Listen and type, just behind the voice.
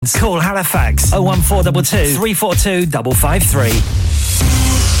Call Halifax 01422 342 553.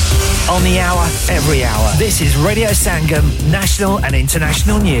 On the hour, every hour. This is Radio Sangam, national and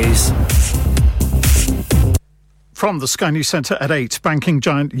international news. From the Sky News Centre at 8, banking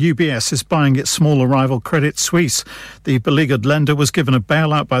giant UBS is buying its smaller rival Credit Suisse. The beleaguered lender was given a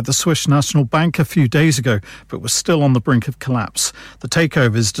bailout by the Swiss National Bank a few days ago, but was still on the brink of collapse. The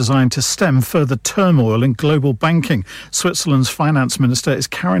takeover is designed to stem further turmoil in global banking. Switzerland's finance minister is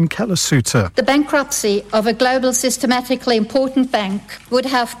Karin Keller-Sutter. The bankruptcy of a global systematically important bank would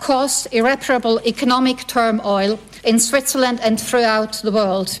have caused irreparable economic turmoil in Switzerland and throughout the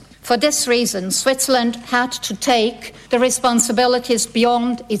world. For this reason, Switzerland had to take the responsibilities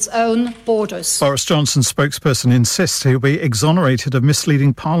beyond its own borders. Boris Johnson's spokesperson insists he'll be exonerated of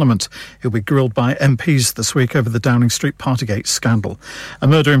misleading Parliament. He'll be grilled by MPs this week over the Downing Street Partygate scandal. A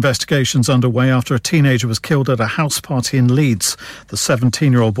murder investigation's underway after a teenager was killed at a house party in Leeds. The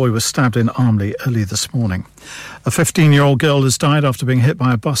 17-year-old boy was stabbed in Armley early this morning. A 15-year-old girl has died after being hit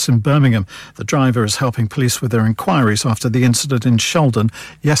by a bus in Birmingham. The driver is helping police with their inquiries after the incident in Sheldon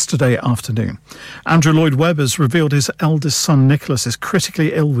yesterday afternoon. Andrew Lloyd Webber has revealed his eldest son Nicholas is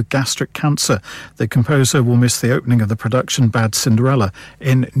critically ill with gastric cancer. The composer will miss the opening of the production Bad Cinderella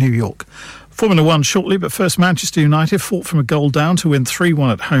in New York. Formula One shortly, but first Manchester United fought from a goal down to win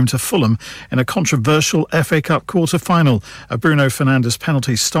 3-1 at home to Fulham in a controversial FA Cup quarter-final. A Bruno Fernandes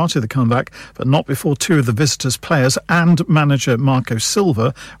penalty started the comeback, but not before two of the visitors' players and manager Marco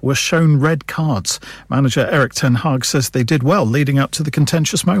Silva were shown red cards. Manager Erik ten Hag says they did well leading up to the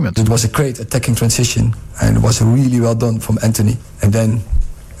contentious moment. It was a great attacking transition, and it was really well done from Anthony, and then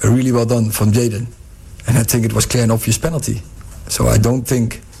really well done from Jadon. And I think it was clear and obvious penalty. So I don't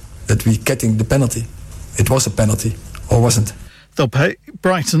think that we're getting the penalty. It was a penalty, or wasn't. They'll pay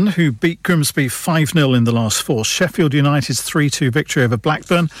Brighton, who beat Grimsby 5-0 in the last four. Sheffield United's 3-2 victory over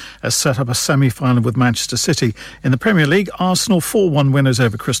Blackburn has set up a semi-final with Manchester City. In the Premier League, Arsenal 4-1 winners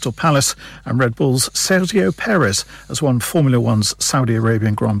over Crystal Palace, and Red Bull's Sergio Perez has won Formula One's Saudi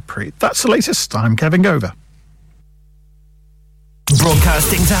Arabian Grand Prix. That's the latest. I'm Kevin Gover.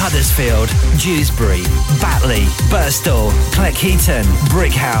 Broadcasting to Huddersfield, Dewsbury, Batley, Birstall, Cleckheaton,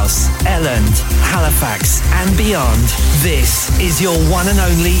 Brickhouse, Elland, Halifax and beyond. This is your one and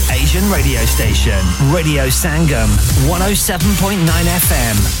only Asian radio station. Radio Sangam, 107.9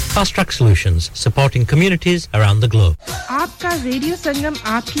 FM. Fast Track Solutions, supporting communities around the globe. आपका radio Sangam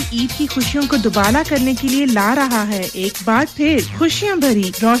आपकी ईद की खुशियों को दुबारा करने के लिए ला रहा है एक बार फिर खुशियां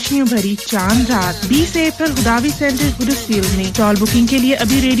भरी रोशनियों भरी चांद रात 20 अप्रैल खुदावी सेंटर हुडर्सफील्ड में टॉल बुकिंग के लिए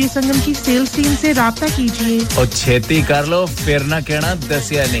अभी रेडियो संगम की सेल्स टीम से राब्ता कीजिए और छेती कर लो फिर ना कहना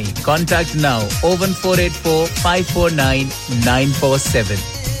दसिया नहीं कांटेक्ट नाउ 01484 549 947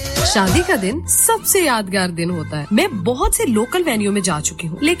 शादी का दिन सबसे यादगार दिन होता है मैं बहुत से लोकल वेन्यू में जा चुकी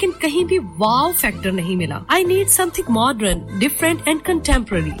हूँ लेकिन कहीं भी वाव फैक्टर नहीं मिला I need something modern different and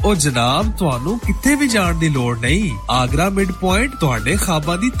contemporary ओ जनाब ਤੁਹਾਨੂੰ ਕਿੱਥੇ ਵੀ ਜਾਣ ਦੀ ਲੋੜ ਨਹੀਂ ਆਗਰਾ ਮਿਡ ਪੁਆਇੰਟ ਤੁਹਾਡੇ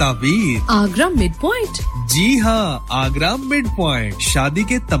ਖਾਬਾਂ ਦੀ ਤਾਬੀਰ आगरा मिड पॉइंट जी हां आगरा मिड पॉइंट शादी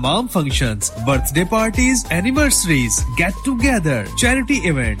के तमाम functions birthday parties anniversaries get together charity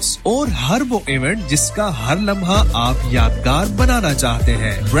events और हर वो इवेंट जिसका हर लम्हा आप यादगार बनाना चाहते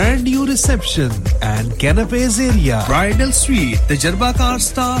हैं brand new reception and canapes area bridal suite तजर्बाकार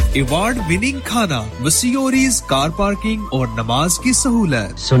staff award winning खाना वसीओरीज कार पार्किंग और नमाज की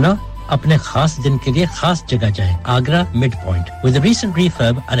सहूलत सुना अपने खास दिन के लिए खास जगह जाएं Agra Midpoint with a recent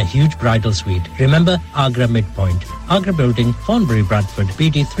refurb and a huge bridal suite remember Agra Midpoint Agra Building Thornbury Bradford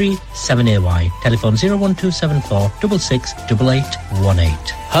BD3 7AY telephone 01274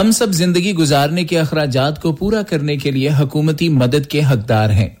 668818 हम सब जिंदगी गुजारने के अखराजात को पूरा करने के लिए हुकूमती मदद के हकदार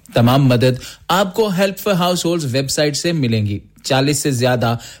हैं तमाम मदद आपको हेल्प फॉर हाउसहोल्ड्स वेबसाइट से मिलेंगी 40 से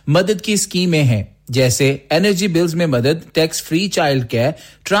ज्यादा मदद की स्कीमें हैं जैसे एनर्जी बिल्स में मदद tax free child care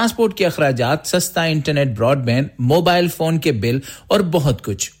transport के अखराजात सस्ता इंटरनेट ब्रॉडबैंड मोबाइल फोन के बिल और बहुत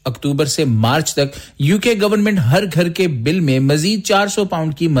कुछ अक्टूबर से मार्च तक यूके गवर्नमेंट हर घर के बिल में मजीद 400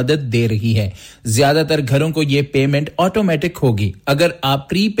 पाउंड की मदद दे रही है ज्यादातर घरों को ये पेमेंट ऑटोमेटिक होगी अगर आप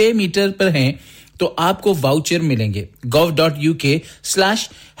प्रीपे मीटर पर हैं तो आपको वाउचर मिलेंगे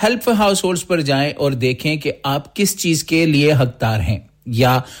gov.uk/help for households पर जाएं और देखें कि आप किस चीज के लिए हकदार हैं या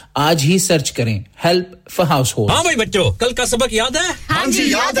आज ही सर्च करें हेल्प फॉर हाउसहोल्ड हां भाई बच्चों कल का सबक याद है हां जी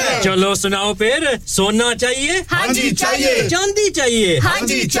याद है चलो सुनाओ फिर सोना चाहिए हां जी चाहिए चांदी चाहिए हां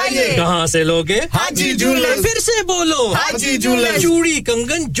जी चाहिए कहां से लोगे हाजी जूलर्स फिर से बोलो हाजी जूलर्स चूड़ी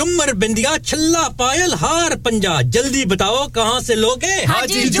कंगन झुमर बिंदिया छल्ला पायल हार पंजा जल्दी बताओ कहां से लोगे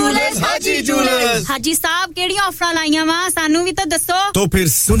हाजी जूलर्स हाजी साहब केड़ी ऑफर लाईया वा सानू भी तो दसो तो फिर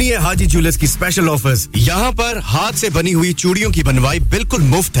सुनिए हाजी जूलर्स की स्पेशल ऑफर्स यहां पर हाथ से बनी हुई चूड़ियों की बनवाई बिल्कुल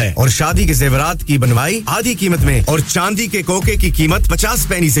मुफ्त है और शादी के ज़ेवरात की बनवाई आधी कीमत में और चांदी के कोके की कीमत 50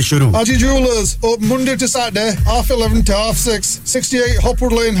 पैसे से शुरू Haji Jewellers open Monday to Saturday 11:30 to 6:30 68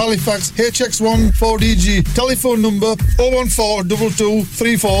 Hopwood Lane Halifax HX1 4DG telephone number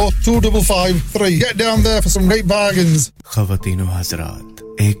 01422342553 get down there for some great bargains ख़वातीनो हज़रात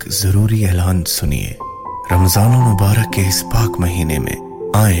एक ज़रूरी ऐलान सुनिए रमज़ान मुबारक के इस पाक महीने में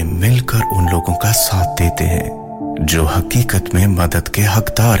आए मिलकर उन लोगों का साथ देते हैं जो हकीकत में मदद के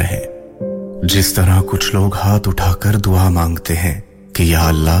हकदार हैं जिस तरह कुछ लोग हाथ उठाकर दुआ मांगते हैं कि या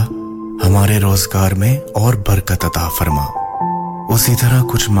अल्लाह हमारे रोजगार में और बरकत अता फरमा उसी तरह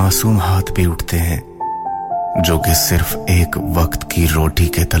कुछ मासूम हाथ भी उठते हैं जो कि सिर्फ एक वक्त की रोटी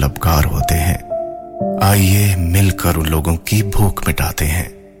के तलबगार होते हैं आइए मिलकर उन लोगों की भूख मिटाते हैं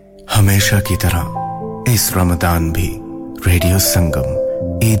हमेशा की तरह इस रमजान भी रेडियो संगम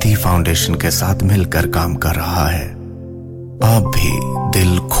ईदी फाउंडेशन के साथ मिलकर काम कर रहा है आप भी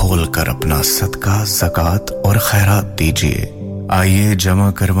दिल खोलकर अपना सदका ज़कात और खैरात दीजिए आइए जमा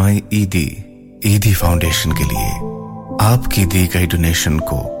करवाएं ईदी फाउंडेशन के लिए आपकी दी गई डोनेशन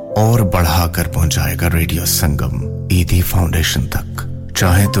को और बढ़ाकर पहुंचाएगा रेडियो संगम ईदी फाउंडेशन तक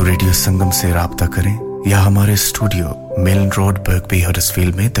चाहे तो रेडियो संगम से राब्ता करें या हमारे स्टूडियो मिलन रोड बर्कबी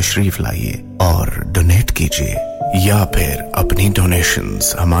हडर्सफील्ड में तशरीफ लाइए और डोनेट कीजिए या फिर अपनी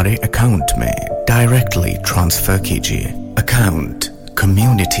डोनेशंस हमारे अकाउंट में डायरेक्टली ट्रांसफर कीजिए account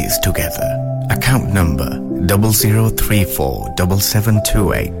communities together account number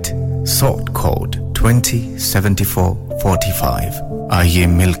 00347728 sort code 207445 आइए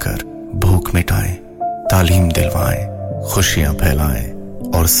मिलकर भूख मिटाएं तालीम दिलवाएं खुशियां फैलाएं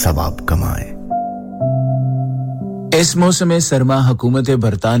और सवाब कमाएं इस मौसम सरमा हुकूमत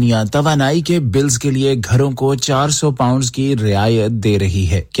बरतानिया तवानाई के बिल्स के लिए घरों को 400 पाउंड्स की रियायत दे रही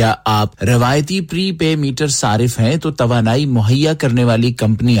है क्या आप रवायती प्री पे मीटर सारिफ हैं तो तवानाई मुहैया करने वाली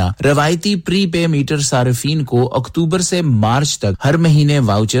कंपनियां रवायती प्री पे मीटर सारिफीन को अक्टूबर से मार्च तक हर महीने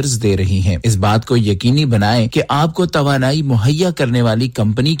वाउचर्स दे रही हैं इस बात को यकीनी बनाएं कि आपको तवानाई मुहैया करने वाली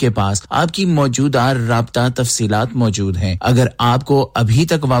कंपनी के पास आपकी मौजूदा राब्ता तफसीलात मौजूद हैं अगर आपको अभी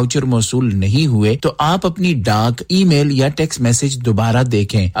तक वाउचर मौसूल नहीं हुए तो आप अपनी डाक ईमेल या टेक्स्ट मैसेज दोबारा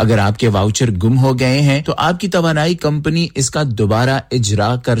देखें अगर आपके वाउचर गुम हो गए हैं तो आपकी तवानाई कंपनी इसका दोबारा इजरा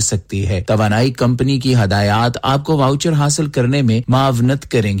कर सकती है तवानाई कंपनी की हदायत आपको वाउचर हासिल करने में मावनत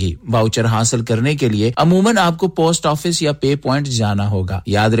करेंगी वाउचर हासिल करने के लिए अमूमन आपको पोस्ट ऑफिस या पे पॉइंट जाना होगा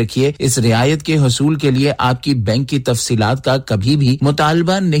याद रखिए इस रियायत के हुसूल के लिए आपकी बैंक की तफसीलात का कभी भी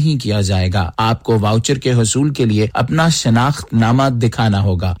मुतालबा नहीं किया जाएगा आपको वाउचर के हुसूल के लिए अपना शनाख्तनामा दिखाना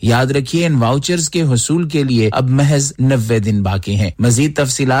होगा याद रखिए इन वाउचर्स के हुसूल के लिए अब महज 90 दिन बाकी हैं मजीद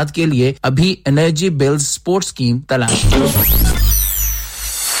तफसीलात के लिए अभी एनर्जी बिल्स स्पोर्ट्स स्कीम तलाश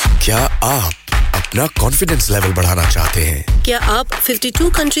क्या आप अपना कॉन्फिडेंस लेवल बढ़ाना चाहते हैं क्या आप 52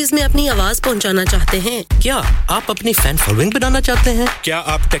 कंट्रीज में अपनी आवाज पहुंचाना चाहते हैं क्या आप अपनी फैन फॉलोइंग बनाना चाहते हैं क्या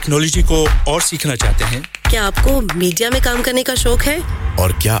आप टेक्नोलॉजी को और सीखना चाहते हैं क्या आपको मीडिया में काम करने का शौक है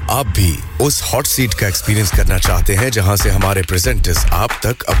और क्या आप भी उस हॉट सीट का एक्सपीरियंस करना चाहते हैं जहां से हमारे प्रेजेंटर्स आप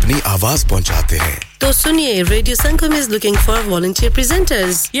तक अपनी आवाज पहुंचाते हैं तो सुनिए radio Sangam is looking for volunteer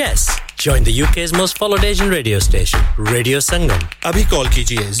presenters yes join the UK's most followed Asian radio station Radio Sangam अभी कॉल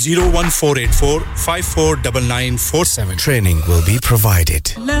कीजिए 01484549947 training will be provided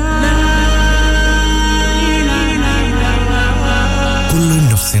Kullu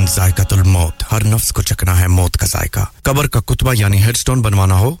नफ्सिन जायकातुल मौत हर नफ्स को चखना है मौत का जायका कब्र का कुतबा यानी हेडस्टोन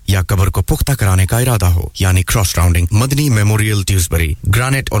बनवाना हो या कब्र को पुख्ता कराने का इरादा हो यानी cross rounding Madni memorial Dewsbury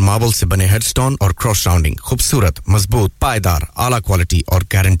granite और मार्बल से बने हेडस्टोन और क्रॉस राउंडिंग खूबसूरत मजबूत पायदार आला क्वालिटी और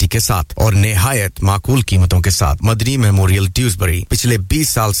गारंटी के साथ और निहायत माकूल कीमतों के साथ मदनी मेमोरियल ड्यूसबरी पिछले 20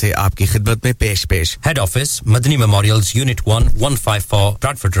 साल से आपकी खिदमत में पेश head office Madni memorials unit 1 154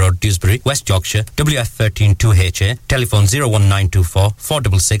 Bradford Road Dewsbury West Yorkshire WF13 2HA telephone 01924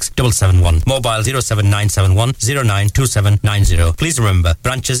 466 mobile 07971092790 please remember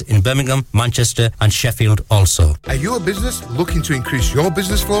branches in Birmingham Manchester and Sheffield also Are you a business looking to increase your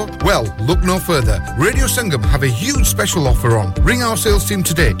business flow well look no further Radio Sangam have a huge special offer on ring our sales team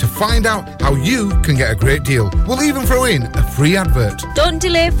today to find out how you can get a great deal we'll even throw in a free advert don't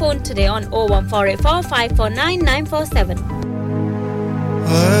delay phone today on 01484 549 947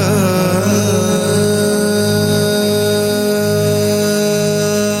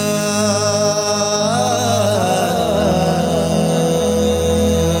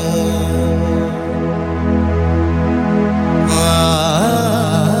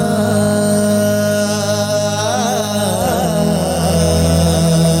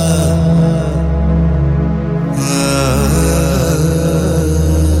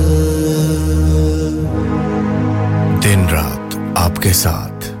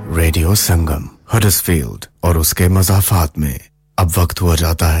 radio Sangam Huddersfield और उसके मज़ाफ़ात में अब वक्त हुआ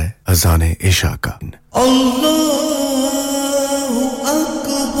जाता है अज़ान इशा का अल्लाहु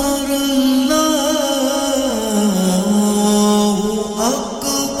अकबर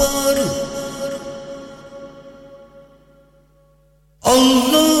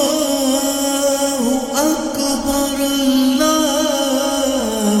अल्लाहु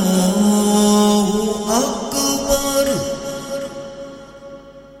अकबर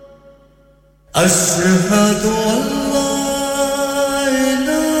अशहदु अल्ला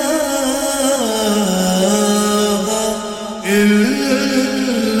इलाहा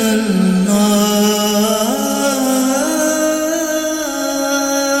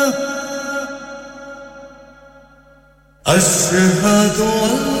इल्लल्लाह अशहदु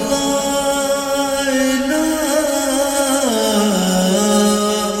अल्ला इलाहा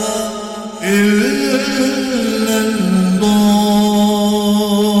इल्लल्लाह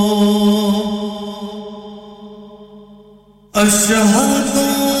أشهد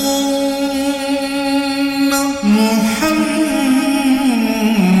أن محمدًا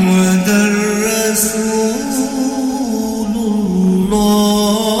رسول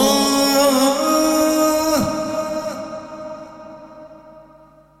الله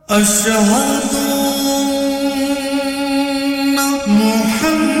أشهد أن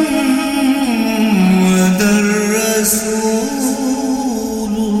محمدًا رسول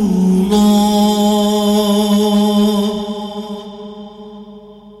الله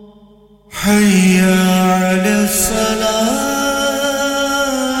حي على الصلاة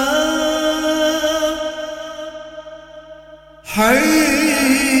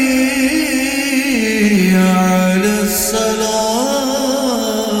حي على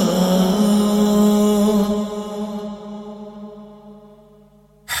الصلاة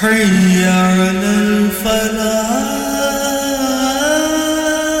حي على الفلاح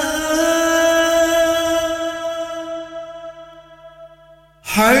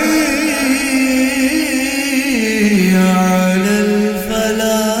حي على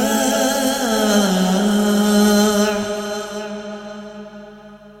الفلاح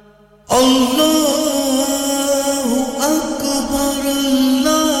الله أكبر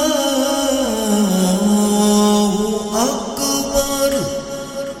الله أكبر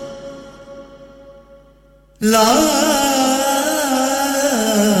لا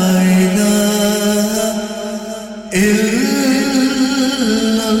إله إلا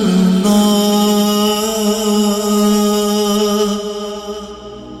الله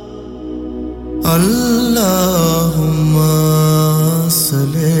اللهم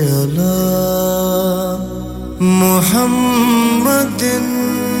صل على محمد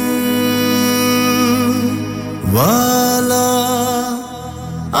وعلى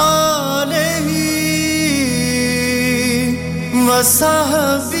آله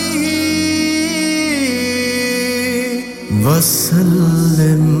وصحبه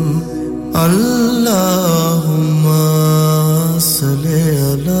وسلم اللهم صل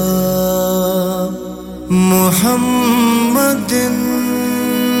على محمد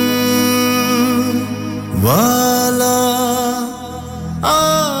وعلى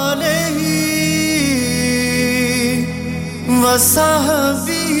آله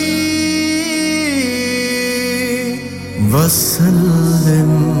وصحبه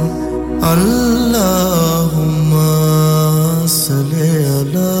وسلم اللهم صل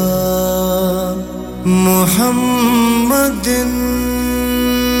على محمد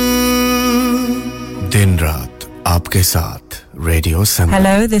दिन रात आपके साथ radio Sangam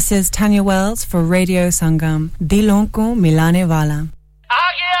Hello, this is Tanya Wells for Radio Sangam. दिलों को मिलाने वाला.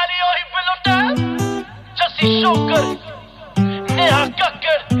 आगे आली ओही पेलोटा जसी शोकर नेहा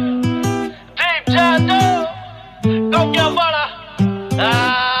कक्कर दीप जानो गंगा वाला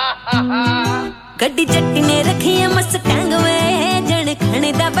गड्डी जट्टी ने रखी है मस्टैंग वे जण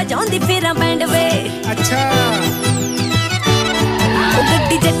खणे दा बजाउंदी फिरा बैंड वे अच्छा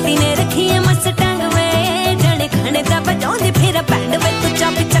गड्डी जट्टी ने रखी है मस्टैंग वे जण खणे दा बजाउंदी फिरा बैंड वे तू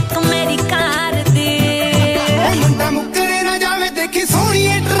चाबी चक मेरी कार दे मुंडा मुकरे ना जावे देखी सोहणी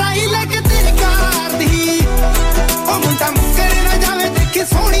ड्राई लगे तेरी कार दी ओ मुंडा मुकरे ना जावे देखी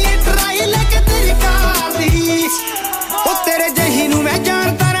सोहणी ड्राई लगे तेरी कार दी ओ तेरे जही नु मैं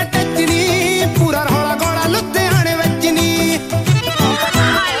जानदा रा टचनी पूरा रोला गोला लुधियाने विच नी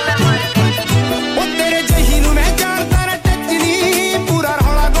ओ तेरे जही नु मैं जानदा रा टचनी पूरा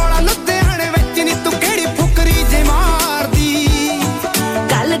रोला गोला लुधियाने विच नी तू केड़ी फुकरी जे मारदी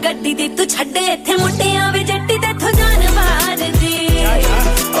गल गड्डी दी तू छड्डे इथे मुंडियां वे जट्टी ते थो जान मारदी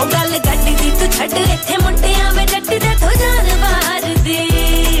ओ गल गड्डी दी तू छड्डे इथे मुंडियां वे जट्टी ते थो जान मारदी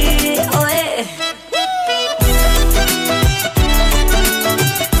ओए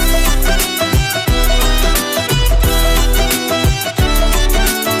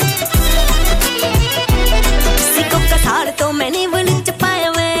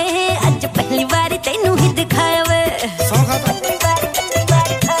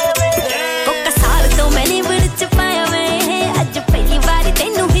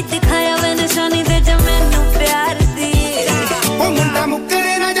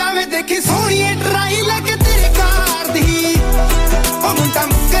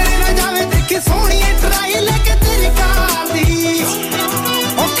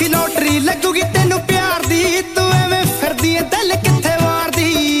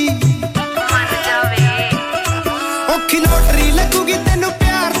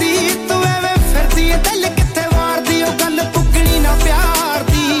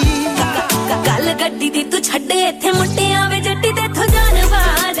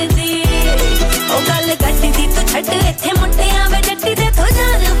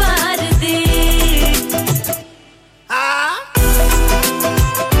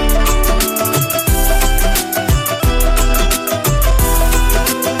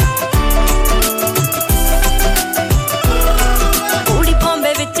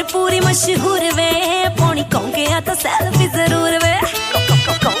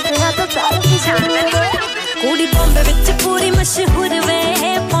कुड़ी बॉम्बे विच पूरी मशहूर वे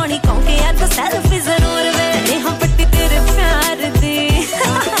पानी कौके या तो सेल्फी जरूर वे ने हम पट्टी तेरे प्यार दी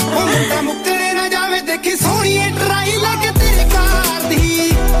ओ मुंडा मुकरे ना जावे देखी सोहणी ड्राई लगे तेरे कार दी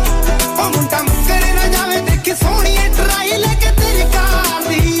ओ मुंडा मुकरे ना जावे देखी सोहणी ड्राई लगे तेरे कार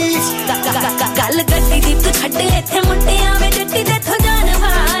दी गल गड्डी दी तू छड्ड इथे मुंडियां वे जट्टी दे थो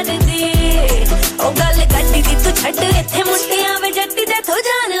जानवार दी ओ गल गड्डी दी तू छड्ड इथे मुंडियां वे जट्टी दे थो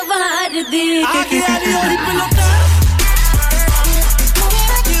जानवार दी आगे आली ओरी पलोटा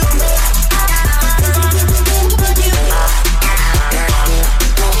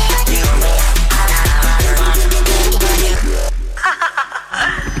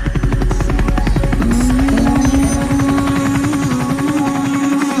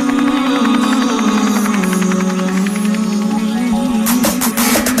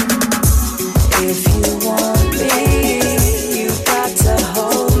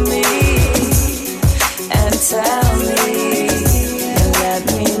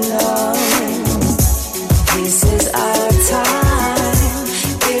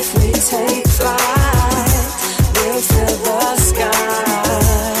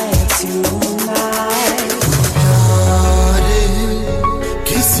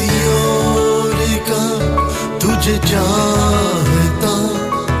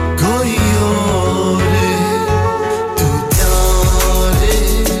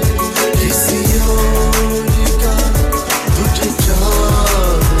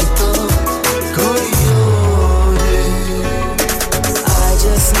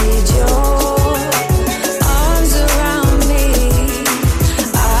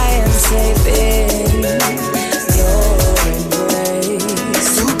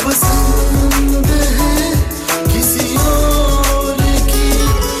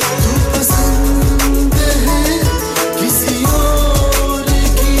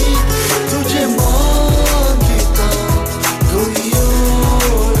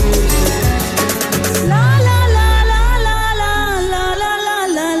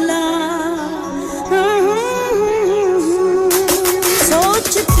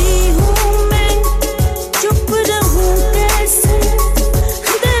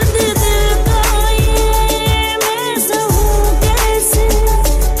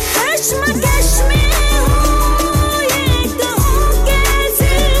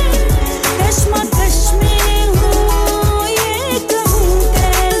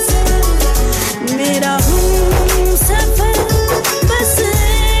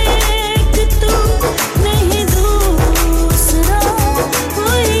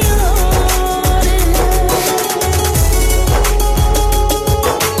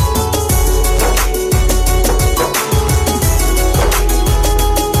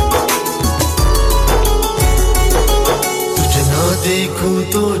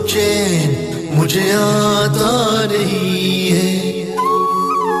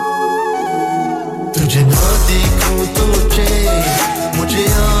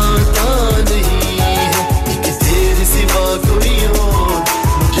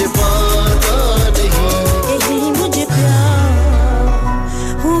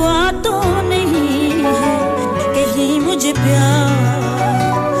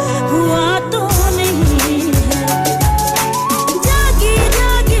जागी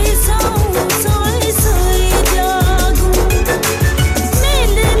जागी सो सोई सोई जागूं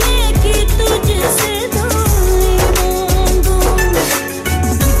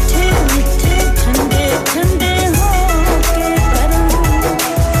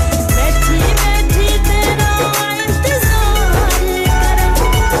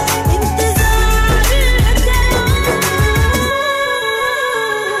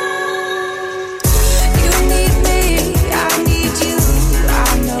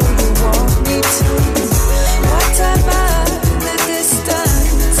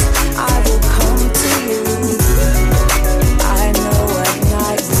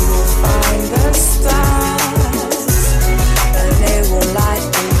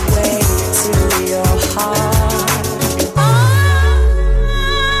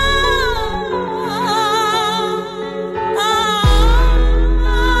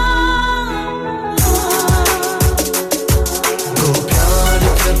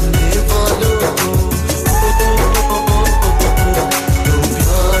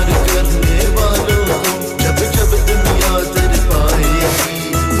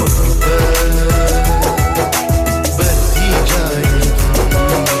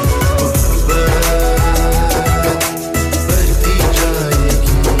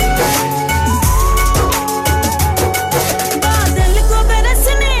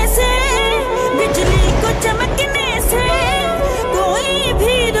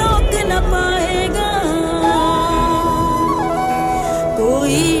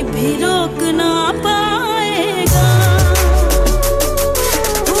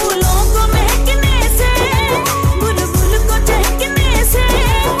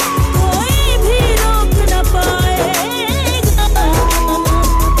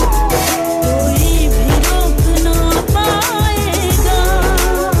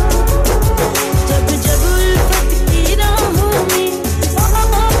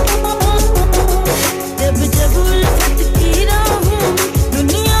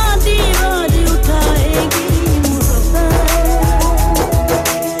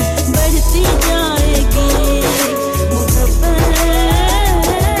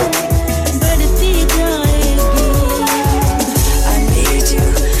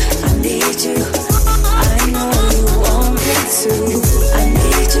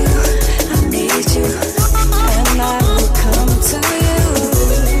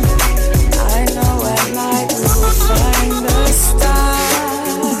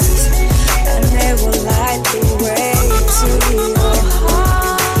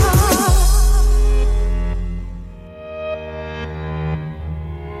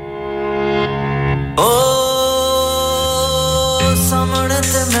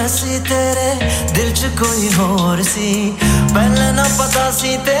कोई होर सी पहले ना पता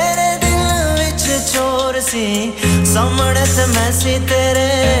सी तेरे दिल विच चोर सी सामने ते मैं सी तेरे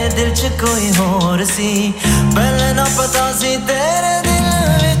दिल च कोई होर सी पहले ना पता सी तेरे दिल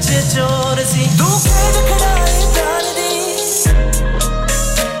विच चोर सी तू खेड खड़ाई प्यार दी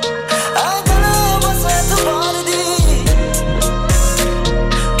आ गला बस तू बार दी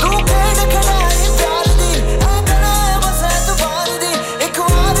तू खेड खड़ाई प्यार दी आ गला बस तू बार दी एक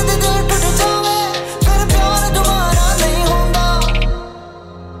बार दे दिल टूट जावे फिर प्यार दोबारा नहीं होंदा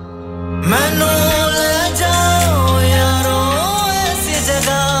मैनू ले जाओ यारो ऐसी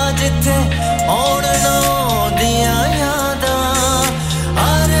जगह जिथे और ना दिया यादां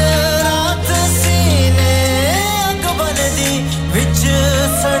हर रात सीने अग बनदी विच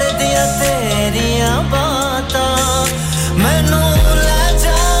सड़दियां तेरियां बातां मैनू ले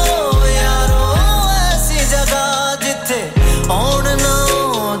जाओ यारो ऐसी जगह जिथे और ना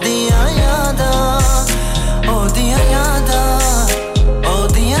दिया यादां ओ दिया यादां ओ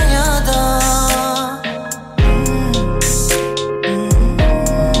दिया यादां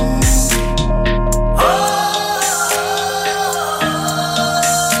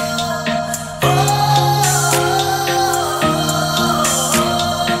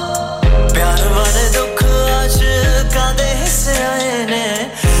प्यार वाले दुख आशिकां दे हिस्से आए ने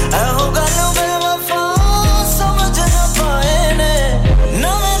एहो गल बेवफा समझ ना पाए ने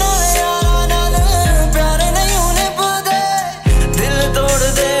नवे नवे यारां नाल प्यार नहीं होने पदे दिल तोड़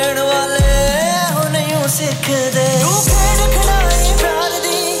देण वाले एहो नहीं सिखदे तू खेड खड़ाई प्यार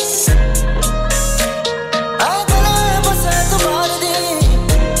दी आ गला बस तू बार दी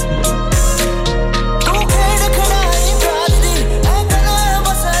तू खेड खड़ाई प्यार दी आ गला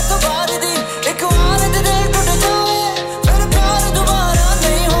बस तू बार दी एक बार दे दिल टूट जावे फिर प्यार दोबारा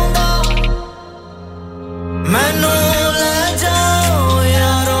नहीं होंदा मैनू ले जाओ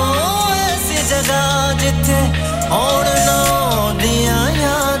यारो ऐसी जगह जिथे और ना दिया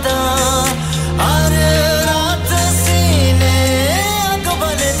यादां हर रात सीने अग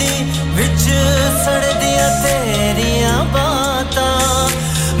बनदी विच सड़दियां तेरियां बातां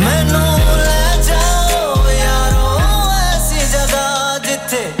मैनू ले जाओ यारो ऐसी जगह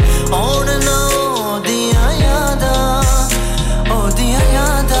जिथे और ना दिया यादां ओ दिया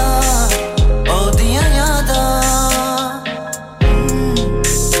यादां ओ दिया यादां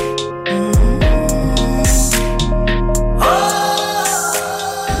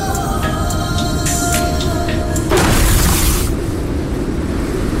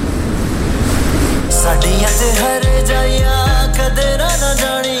साडियां ते हर जाइया कदरां ना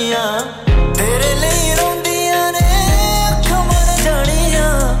जानियां तेरे लिए रोंदियां ने अखां मर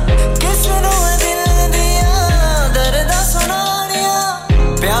जानियां किस नूं दिल दियां दर्दां सुनानियां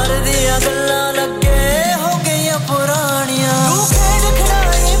प्यार दियां गल्लां लगे हो गईयां पुरानियां तू खेड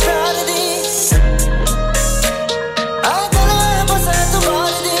खड़ाई प्यार दी आ गला बस तू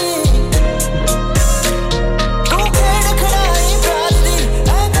बार दी तू खेड खड़ाई प्यार दी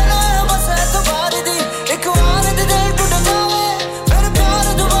आ गला बस तू बार दी एक बार दे दिल टूट जावे फिर प्यार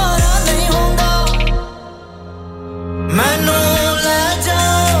दोबारा नहीं होंदा मैनू ले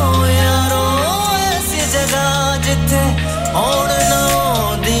जाओ यारो ऐसी जगह जिथे और ना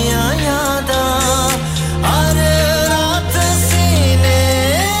दिया यादां हर रात सीने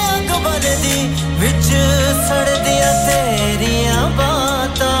अग बनदी विच सड़दियां तेरियां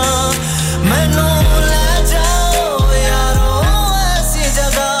बातां मैनू ले जाओ यारो ऐसी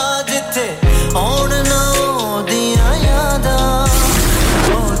जगह जिथे और ना दिया यादां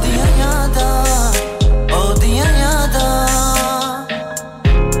ओ दिया यादां ओ दिया यादां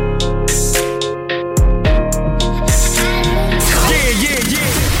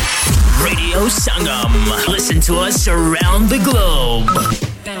Radio Sangam. Listen to us around the globe.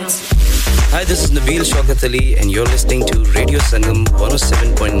 Hi, this is Nabil Shaukat Ali, and you're listening to Radio Sangam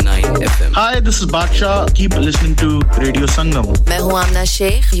 107.9 FM. Hi, this is Baksha. Keep listening to Radio Sangam. मैं हूँ आमना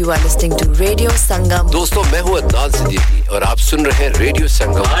Sheikh. You are listening to Radio Sangam. दोस्तों मैं हूँ अदनान सिद्दीकी और आप सुन रहे हैं radio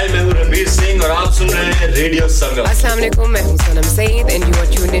संगम. Hi, मैं हूँ रणवीर सिंह और आप सुन रहे हैं रेडियो संगम. अस्सलाम वालेकुम. मैं हूँ सनम Saeed and you are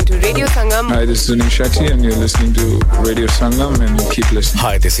tuned into Radio Sangam. Hi, this is Sunil Shetty and you're listening to Radio Sangam and keep listening.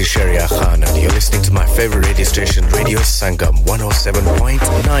 Hi, this is Sharia Khan and you're listening to my favorite radio station, Radio Sangam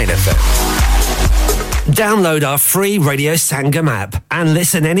 107.9 FM. Download our free Radio Sangam app and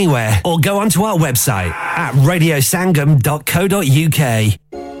listen anywhere or go onto our website at radiosangam.co.uk.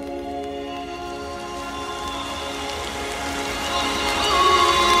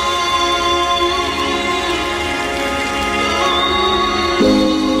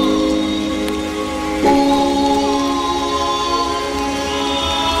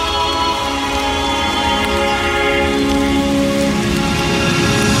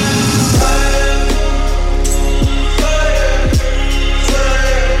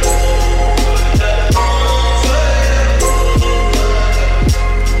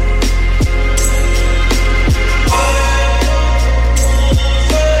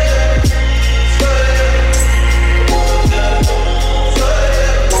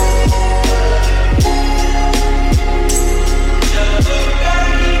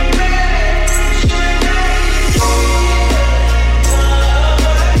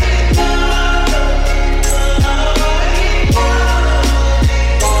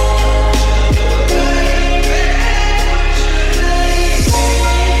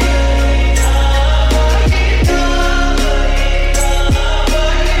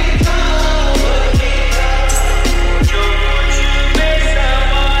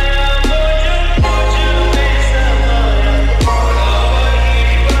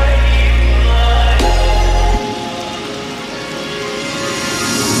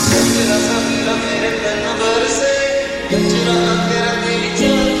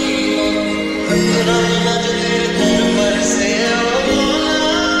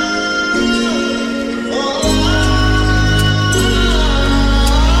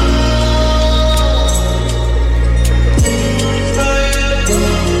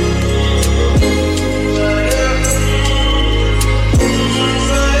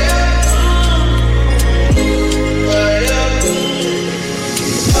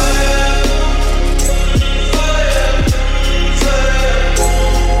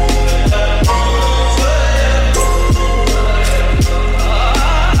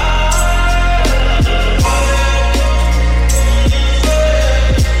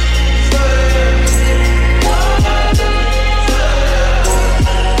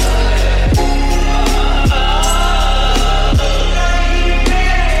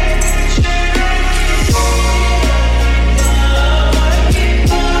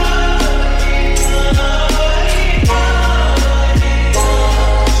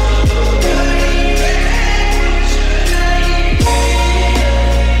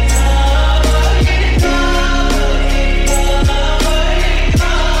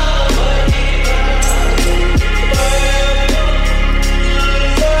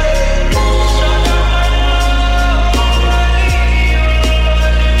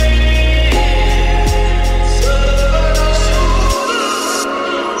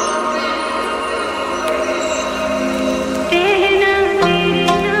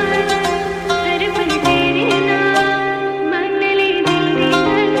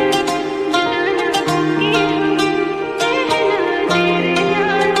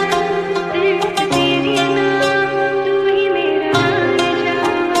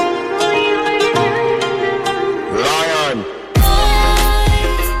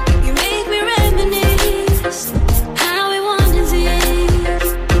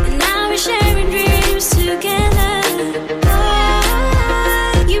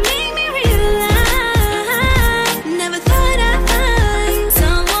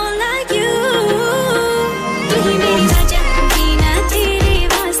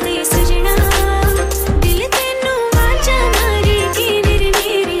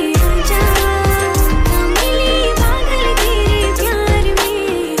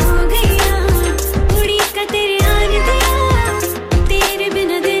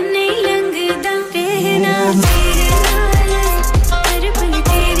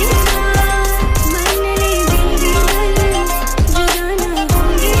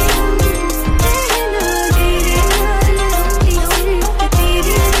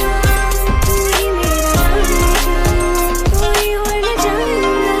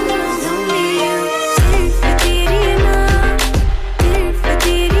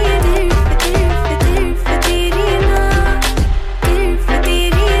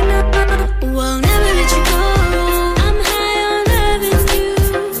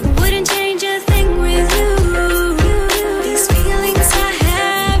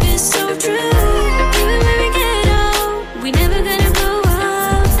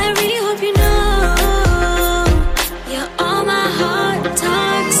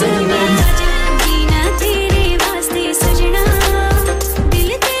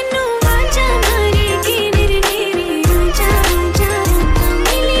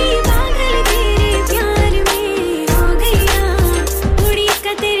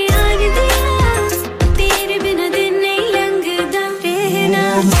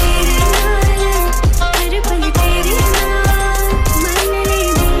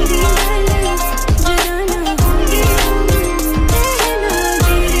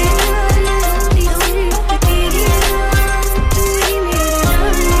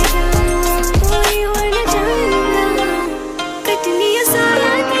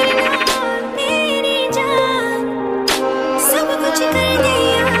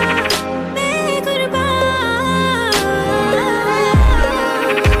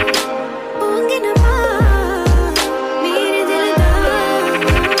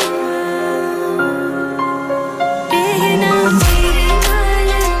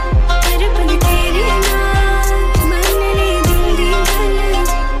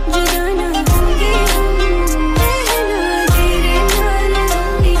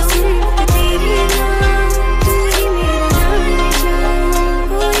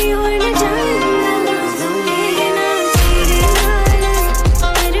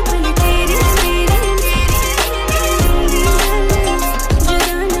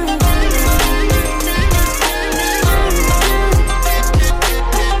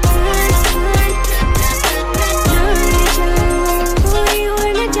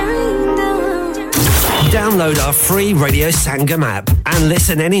 Download our free Radio Sangam app and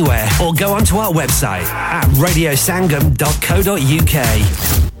listen anywhere or go onto our website at radiosangam.co.uk.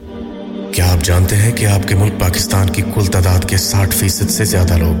 क्या आप जानते हैं कि आपके मुल्क पाकिस्तान की कुल तादाद के 60% से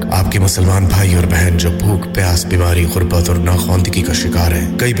ज्यादा लोग आपके मुसलमान भाई और बहन जो भूख, प्यास, बीमारी, गुर्बत और नाखवानदगी का शिकार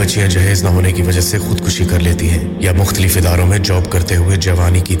हैं। कई बच्चियां जहेज न होने की वजह से खुदकुशी कर लेती हैं या मुख्तलिफ इदारों में जॉब करते हुए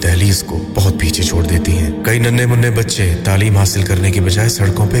जवानी की दहलीज को बहुत पीछे छोड़ देती हैं। कई नन्हे-मुन्ने बच्चे तालीम हासिल करने की बजाय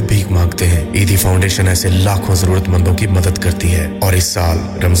सड़कों पे भीख मांगते हैं। ईदी फाउंडेशन ऐसे लाखों जरूरतमंदों की मदद करती है और इस साल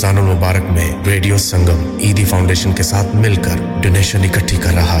रमजानुल मुबारक में रेडियो संगम ईदी फाउंडेशन के साथ मिलकर डोनेशन इकट्ठी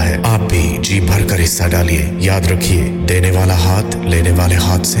कर रहा है। आप भी जी भरकर हिस्सा डालिए। याद रखिए, देने वाला हाथ लेने वाले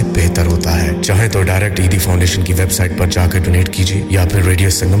हाथ से बेहतर होता है। चाहे तो डायरेक्ट ईदी फाउंडेशन की वेबसाइट पर जाकर डोनेट कीजिए या फिर रेडियो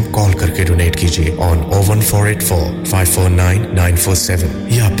संगम कॉल करके डोनेट कीजिए ऑन 01484549947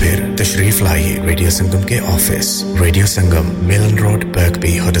 या फिर तशरीफ लाइए रेडियो संगम के ऑफिस, रेडियो संगम, मिलन रोड,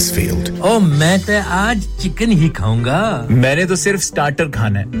 बर्कबी, हडर्सफील्ड। ओ मैं तो आज चिकन ही खाऊंगा। मैंने तो सिर्फ स्टार्टर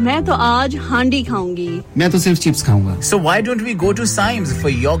खाना है। मैं तो आज हांडी खाऊंगी। मैं तो सिर्फ चिप्स खाऊंगा। So why don't we go to Symes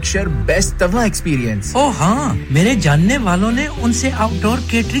for Yorkshire best Tawa experience? ओ हाँ, मेरे जानने वालों ने उनसे आउटडोर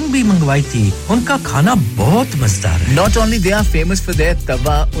केटरिंग भी मंगवाई थी। उनका खाना बहुत मजेदार है। Not only they are famous for their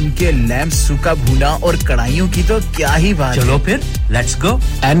तवा, उनके लैम्प सूखा भुना और कढ़ाइयों की तो क्या ही बात। चलो फिर, let's go.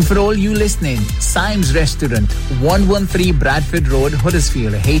 And for all you listening, Symes Restaurant, 113 Bradford Road,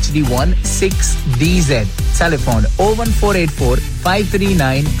 Huddersfield, HD1 6DZ. Telephone 01484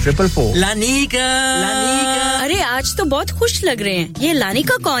 539 444. Lanika. अरे आज तो बहुत खुश लग रहे हैं। ये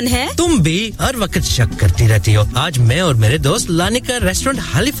लानिका कौन है? तुम भी हर वक्त शक करती रहती हो। आज मैं और मेरे दोस्त लानिका रेस्टोरेंट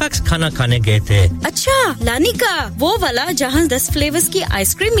हैलिफैक्स खाना खाने गए थे। अच्छा, लानिका वो वाला जहाँ 10 फ्लेवर्स की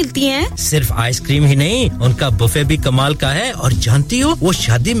आइसक्रीम मिलती हैं? सिर्फ आइसक्रीम ही नहीं, उनका बुफे भी कमाल का है। और जानती हो, वो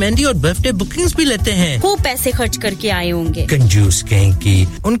शादी, मेहंदी और बर्थडे बुकिंग्स भी लेते हैं। खूब पैसे खर्च करके आए होंगे। कंजूस कहीं की।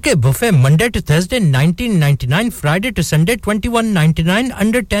 उनके buffet Monday to Thursday 19.99, Friday to Sunday 21.99,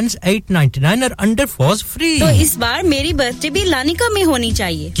 under 10s 8.99 और अंडर 4s फ्री। तो इस बार मेरी बर्थडे भी लानिका में होनी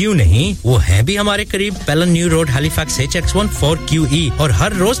चाहिए। क्यों नहीं, वो है भी हमारे करीब। पेलन new road, Halifax HX1 4QE और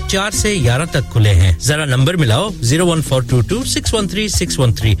हर रोज 4 से 11 तक खुले हैं। जरा नंबर मिलाओ 01422 613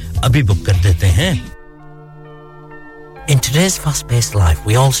 613। अभी बुक कर देते हैं। In today's fast-paced life,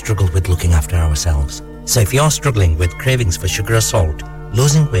 we all struggle with looking after ourselves. So if you're struggling with cravings for sugar or salt,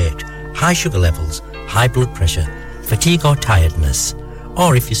 losing weight, high sugar levels, high blood pressure, fatigue or tiredness, or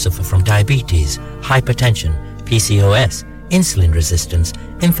if you suffer from diabetes, hypertension, PCOS, insulin resistance,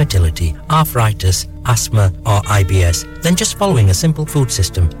 infertility, arthritis, asthma or IBS, then just following a simple food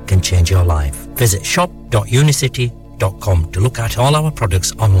system can change your life. Visit shop.unicity.com to look at all our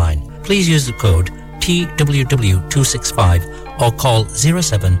products online. Please use the code TWW265 or call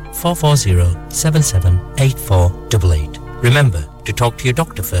 07440 778488. Remember to talk to your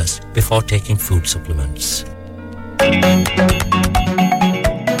doctor first before taking food supplements.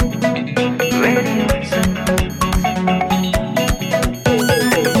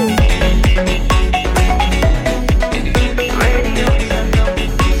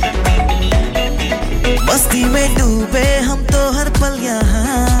 मस्ती में डूबे हम तो हर पल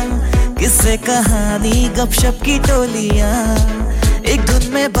यहाँ, किस्से कहानी गपशप की टोलियाँ, एक धुन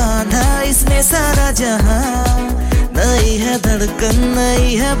में बांधा इसने सारा जहां। नई है धड़कन,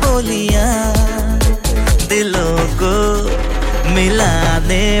 नई है बोलियां, दिलों को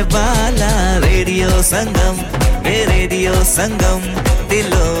मिलाने वाला रेडियो संगम, ये रेडियो संगम,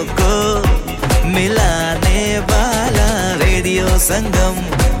 दिलों को मिलाने वाला रेडियो संगम,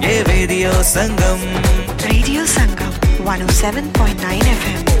 ये radio Sangam. Radio Sangam 107.9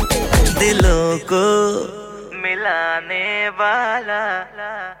 FM, दिलों को मिलाने वाला।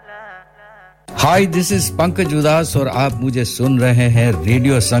 हाय, दिस इज पंकज उदास और आप मुझे सुन रहे हैं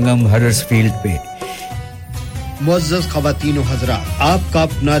रेडियो संगम हडर्सफील्ड पे। मुअज़्ज़ज़ ख़वातीन व हज़रात, आपका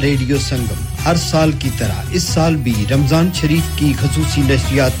अपना रेडियो संगम हर साल की तरह इस साल भी रमजान शरीफ की ख़ुसूसी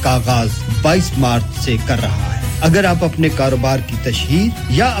नशरियात का आगाज 22 मार्च से कर रहा है। अगर आप अपने कारोबार की तशहीर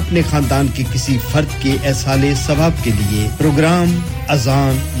या अपने खानदान के किसी फर्द के एहसाले सवाब के लिए प्रोग्राम,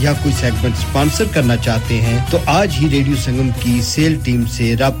 अजान या कोई सेगमेंट स्पॉन्सर करना चाहते हैं तो आज ही रेडियो संगम की सेल टीम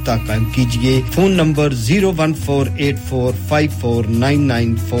से राब्ता कायम कीजिए। Phone number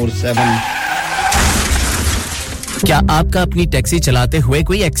 01484549947। क्या आपका अपनी टैक्सी चलाते हुए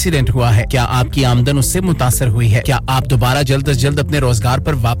कोई एक्सीडेंट हुआ है? क्या आपकी आमदन उससे मुतासर हुई है? क्या आप दोबारा जल्द से जल्द अपने रोजगार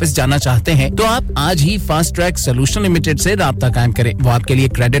पर वापस जाना चाहते हैं? तो आप आज ही फास्ट ट्रैक सॉल्यूशन लिमिटेड से राब्ता कायम करें। वो आपके लिए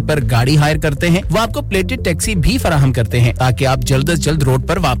क्रेडिट पर गाड़ी हायर करते हैं। वो आपको प्लेटेड टैक्सी भी फराहम करते हैं ताकि आप जल्द से जल्द रोड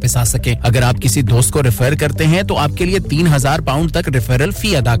पर वापस आ सके। अगर आप किसी दोस्त को रेफर करते हैं तो आपके लिए 3000 पाउंड तक रेफरल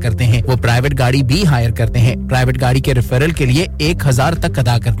फी अदा करते हैं। वो प्राइवेट गाड़ी भी हायर करते हैं। प्राइवेट गाड़ी के रेफरल के लिए 1000 तक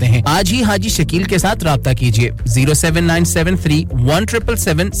अदा करते हैं। आज ही हाजी शकील के साथ राब्ता कीजिए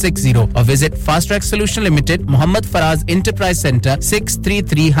 07973177760 और visit fast track solution limited, Mohammad Faraz enterprise centre,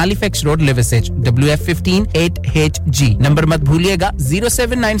 633 Halifax Road, Liversedge, WF15 8HG। Number मत भूलिएगा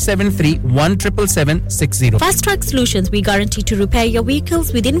 07973177760। Fast Track Solutions, we guarantee to repair your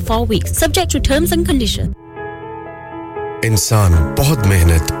vehicles within 4 weeks, subject to terms and conditions. इंसान बहुत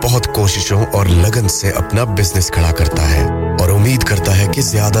मेहनत, बहुत कोशिशों और लगन से अपना बिजनेस खड़ा करता है और उम्मीद करता है कि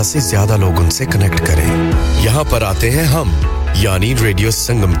ज्यादा से ज्यादा लोग उनसे कनेक्ट करें। यहाँ पर आते हैं हम, यानी रेडियो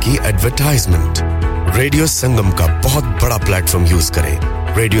संगम की एडवर्टाइजमेंट। रेडियो संगम का बहुत बड़ा प्लेटफॉर्म यूज करें।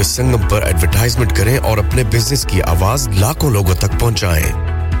 रेडियो संगम पर एडवर्टाइजमेंट करें और अपने बिजनेस की आवाज लाखों लोगों तक पहुंचाएं।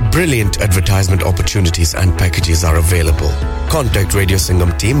 Brilliant advertisement opportunities and packages are available. Contact Radio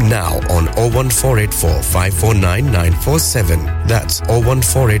Sangam team now on 01484 549 947. That's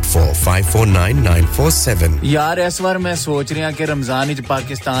 01484 549 947. यार इस बार मैं सोच रहा कि रमजान विच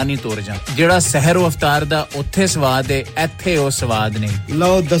पाकिस्तान ही तुर जा। जेड़ा सहर व अफ्तार दा उत्थे स्वाद है, ਇੱਥੇ ਉਹ स्वाद नहीं।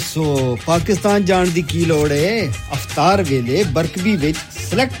 लो दसो पाकिस्तान जान दी की लोड़ है? अफ्तार वेले बरकबी विच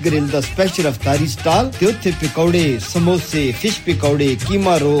सेलेक्ट ग्रिल दा स्पेशल अफ्तारी स्टॉल ते उत्थे पकौड़े, समोसे, फिश पकौड़े,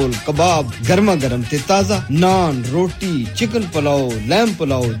 कीमा रोल, कबाब, गर्मा गर्म ते ताजा, नान, रोटी, चिकन पुलाव, लैम्ब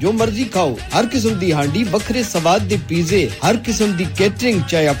पुलाव, जो मर्जी खाओ। हर किस्म दी हांडी, बखरे स्वाद दे पिज़्ज़े, हर किस्म दी केटरिंग,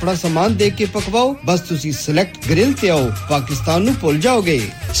 चाहे अपना सामान दे के पकवाओ। बस तुसी सेलेक्ट ग्रिल ते आओ, पाकिस्तान नु भूल जाओगे।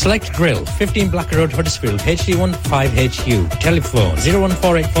 Select Grill, 15 Black Road, Huddersfield, HD15HU. Telephone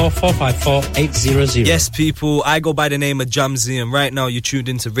 01484 454 800. Yes, people, I go by the name of Jamzi, and right now you're tuned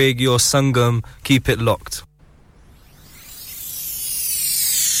into Radio Sangam. Keep it locked.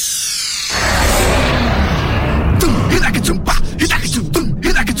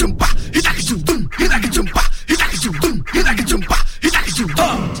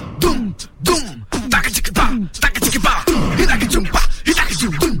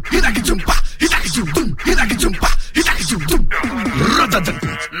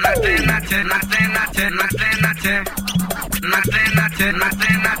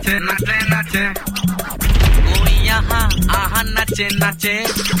 कोई यहाँ आहा नचे नचे,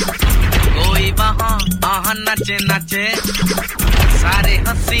 कोई वहाँ आहा नचे नचे, सारे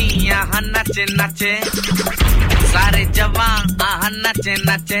हंसी यहाँ नचे नचे, सारे जवान आहा नचे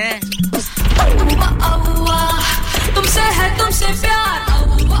नचे। अव्वा अव्वा तुमसे है तुमसे प्यार,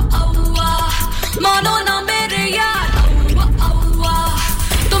 अव्वा अव्वा मानो ना मेरे यार, अव्वा अव्वा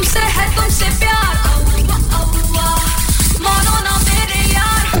तुमसे है तुमसे प्यार, अव्वा अव्वा मानो ना मेरे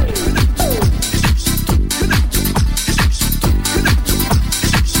यार।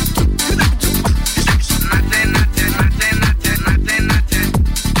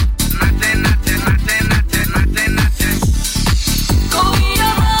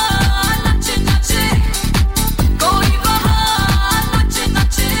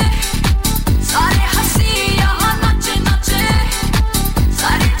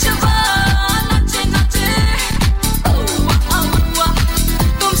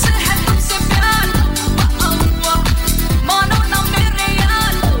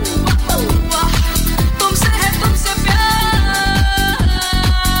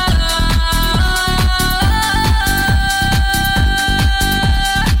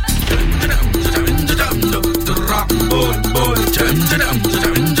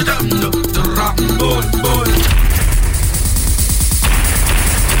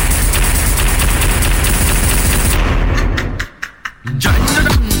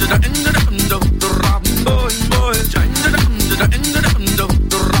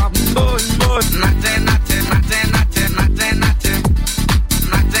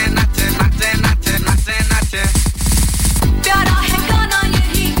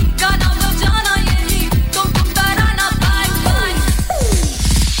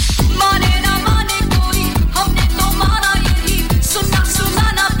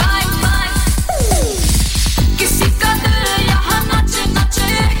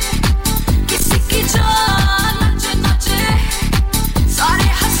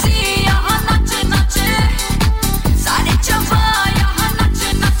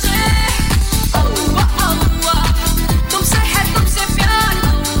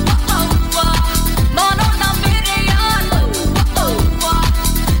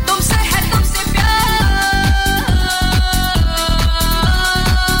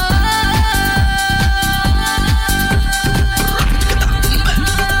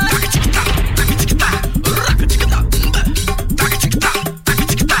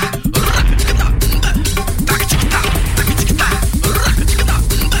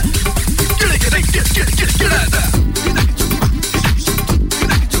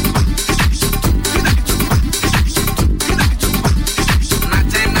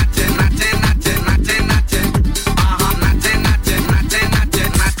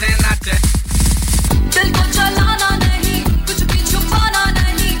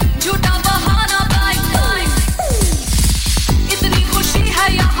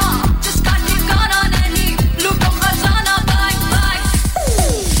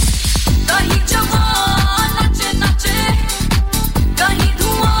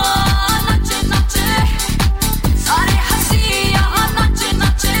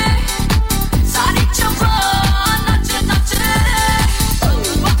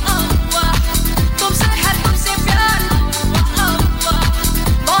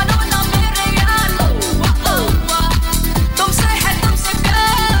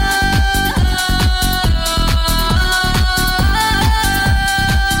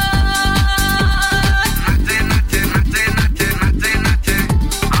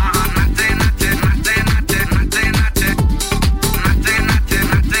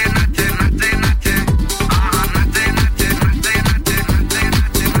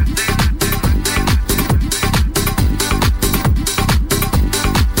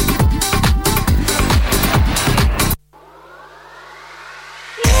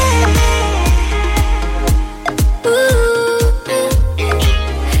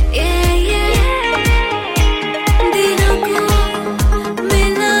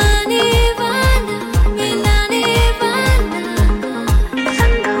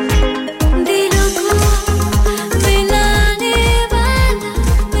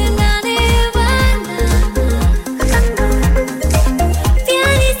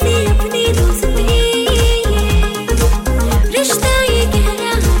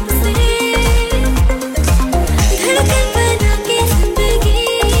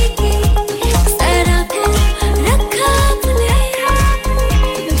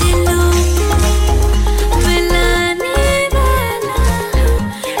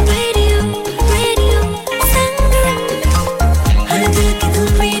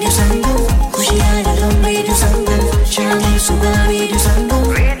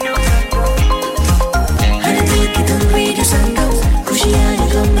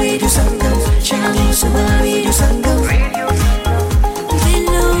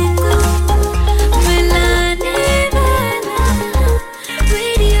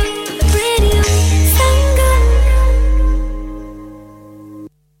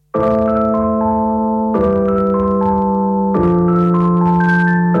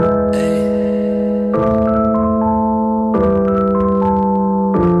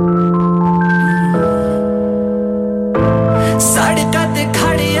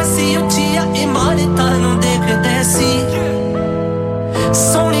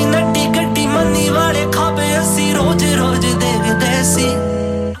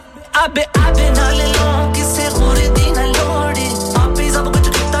 आबे आबे नाल लो किसे और दी ना लोड़ी आपे सब कुछ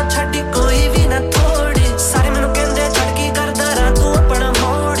किता छड्डी कोई भी ना थोड़ी सारे मेनू कहंदे छड़ की करदा रा तू अपना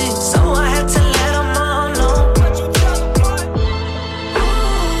मोड़ी so I had to let them all know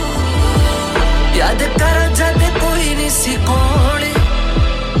याद कर जद कोई नहीं सी कोले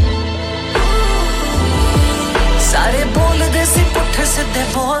सारे बोलदे सी पुठे सिद्धे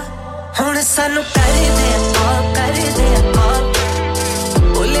बोल हुण सानू कर दे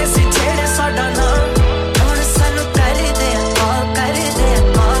बोले सी छेड़े साडा नाम हुण सानू कर दे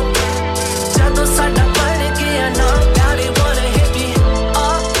जदों साडा बन गया ना Now they wanna hit me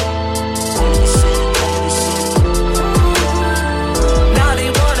up Now they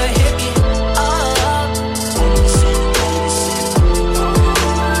wanna hit me up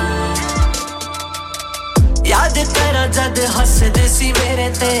याद करा जद हसदे सी मेरे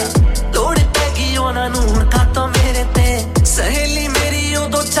ते लोड़ पैगी उन्हां नूं हुण खातों मेरे ते सहेली मेरी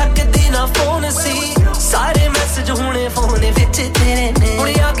उदों चकदी ना फोन सी सारे मैसेज हुणे फोन विच तेरे ने हुण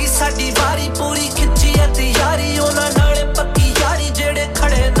आ गई साडी वारी पूरी खिच्ची अते यारी उन्हां नाल पक्की यारी जेड़े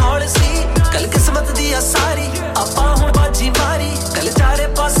खड़े नाल सी कल किस्मत दी आ सारी आपां हुण बाजी मारी कल चारे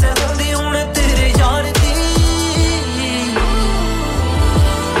पासे हुंदी हुण तेरे यार दी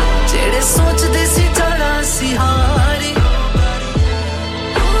जेड़े सोचदे सी जाना सी हारी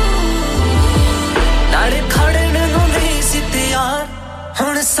नाले खड़न नूं नहीं सी तैयार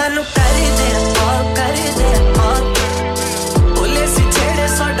हुण सानू कर दे बोले सी छेड़े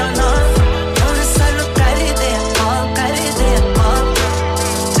साडा नाम हुण सानू कर दे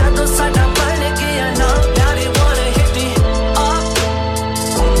जदों साडा बन गया ना Now they wanna hit me up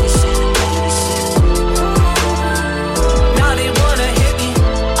Now they wanna hit me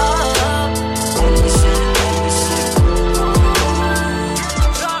up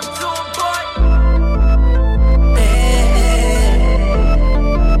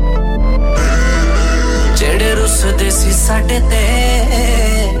जेड़े रुसदे सी साडे ते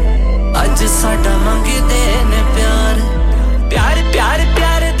अज साडा मंगदे ने प्यार प्यार प्यार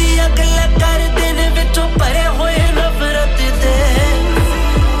प्यार दियां गल्लां करदे ने विचों भरे होए नफरत दे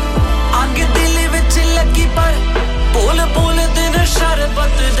आगे दिल विच लगी पर बोल बोल दिन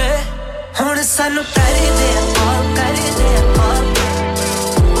शरबत दे हुण सानू कर दे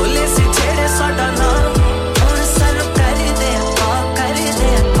बोले सी छेड़े साडा नाम हुण सानू कर दे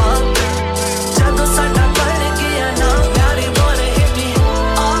जदों साडा बन गया ना Now they wanna hit me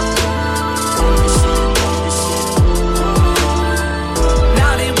up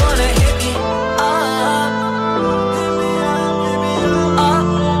Now they wanna hit me up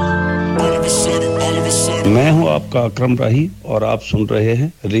मैं हूं आपका अकरम राही और आप सुन रहे हैं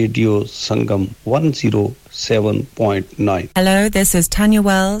radio Sangam 107.9 Hello, this is Tanya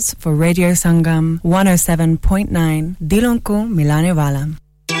Wells for Radio Sangam 107.9 Dilon ko milane wala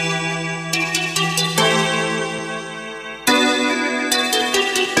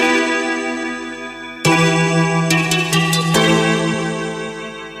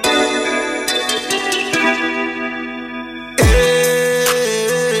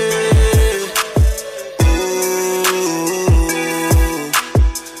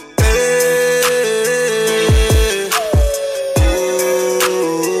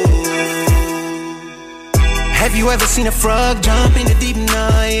Have you ever seen a frog jump in the deep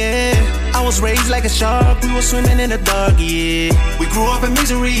night? Yeah. I was raised like a shark, we were swimming in the dark, yeah. We grew up in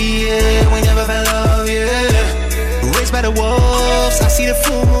misery, yeah. We never felt love, yeah. Raised by the wolves, I see the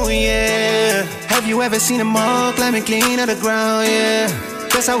full moon, yeah. Have you ever seen a mall climbing clean out the ground, yeah.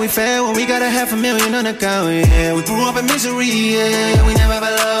 That's how we felt when we got $500,000 on account, yeah. We grew up in misery, yeah. We never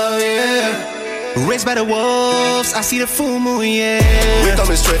felt love, yeah. Raised by the wolves, I see the full moon, yeah. We're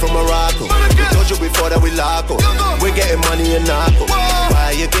coming straight from Morocco. We told you before that we loco. We're getting money and narco.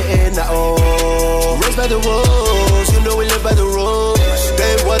 Why you getting that oh? Raised by the wolves, you know we live by the rules.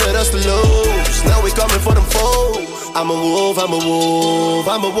 They wanted us to lose, now we coming for them foes. I'm a wolf, I'm a wolf,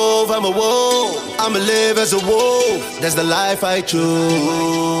 I'm a wolf, I'm a wolf. I'ma live as a wolf, that's the life I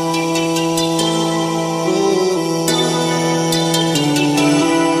choose.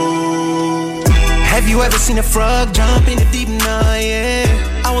 Have you ever seen a frog jump in the deep night? Yeah.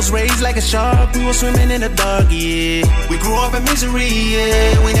 I was raised like a shark, we were swimming in the dark, yeah. We grew up in misery,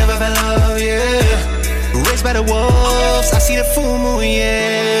 yeah. We never felt love, yeah. Raised by the wolves, I see the full moon,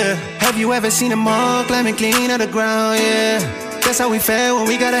 yeah. Have you ever seen a mall climbing clean out the ground, yeah. That's how we felt when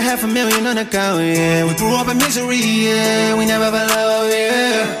we got $500,000 on account, yeah. We grew up in misery, yeah. We never felt love,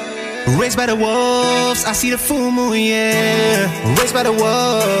 yeah. Raised by the wolves, I see the full moon, yeah. Raised by the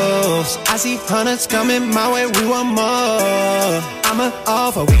wolves, I see hunters coming my way, we want more. I'm an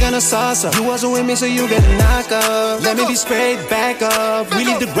offer, we gonna sauce up. You wasn't with me, so you get a knock up. Let me be sprayed back up. We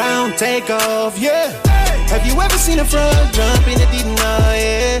leave the ground, take off, yeah. Have you ever seen a frog jump in the deep night?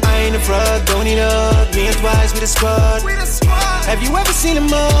 Yeah. I ain't a frog, don't need up. Me and twice with a squad. Have you ever seen a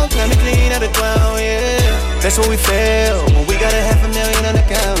mug climb me clean out the ground? Yeah. That's what we feel when we got $500,000 on the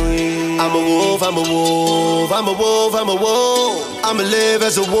count. Yeah. I'm a wolf, I'm a wolf, I'm a wolf, I'm a wolf. I'ma live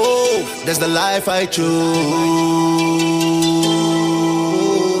as a wolf. That's the life I choose.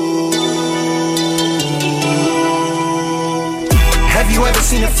 Have you ever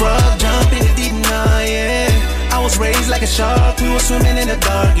seen a frog jump in the deep night? Yeah. I was raised like a shark, we were swimming in the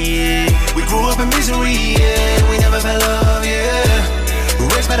dark, yeah. We grew up in misery, yeah. We never felt love,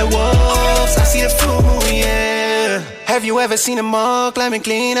 yeah. Raised by the wolves, I see the full moon, yeah. Have you ever seen a mug climbing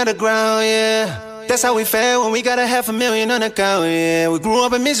clean out the ground, yeah. That's how we felt when we got $500,000 on account, yeah. We grew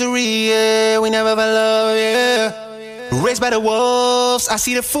up in misery, yeah. We never felt love, yeah. Raised by the wolves, I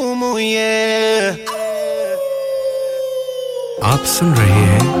see the full moon, yeah. आप सुन रहे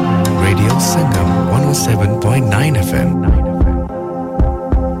हैं radio Sangam 107.9 FM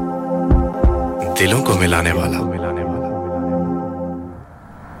दिलों को मिलाने वाला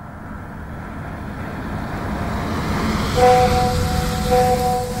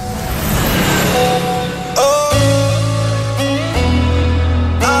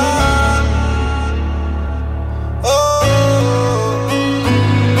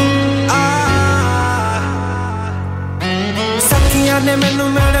ने मैनू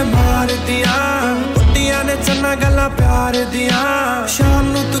मैंने मार दिया कुट्टियां ने चन्ना गल्ला प्यार दिया शाम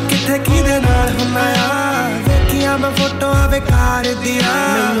नू तू किथे किदे नाल हुन्ना आ वेखियां मैं फोटोआं बेकार दिया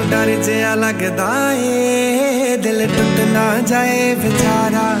मैनू डर जिहा लगदा ए दिल टुट ना जाए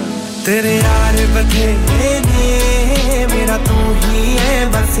बेचारा तेरे यार बथेरे ने मेरा तू ही है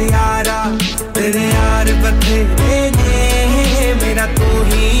बस यारा तेरे यार बथेरे ने मेरा तू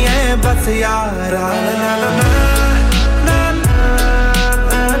ही है बस यारा ना ना ना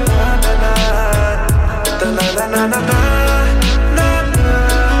na na na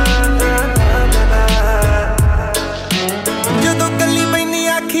ਜਦੋਂ ਕੱਲੀ ਬੈਨੀ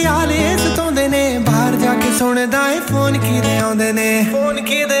ਆਖੀ ਹਾਲੇ ਸਤਾਉਂਦੇ ਨੇ ਬਾਹਰ ਜਾ ਕੇ ਸੁਣਦਾ ਏ ਫੋਨ ਕਿਦੇ ਆਉਂਦੇ ਨੇ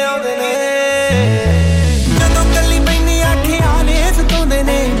ਜਦੋਂ ਕੱਲੀ ਬੈਨੀ ਆਖੀ ਹਾਲੇ ਸਤਾਉਂਦੇ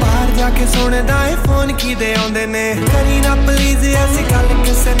ਨੇ ਬਾਹਰ ਜਾ ਕੇ ਸੁਣਦਾ ਏ ਫੋਨ ਕਿਦੇ ਆਉਂਦੇ ਨੇ ਕਰੀ ਨਾ ਪਲੀਜ਼ ਐਸੀ ਗੱਲ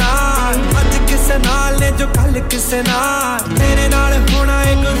ਕਿਸੇ ਨਾਲ ਅੱਜ ਕਿਸੇ ਨਾਲ ਨੇ ਜੋ ਕੱਲ ਕਿਸੇ ਨਾਲ ਤੇਰੇ ਨਾਲ ਹੋਣਾ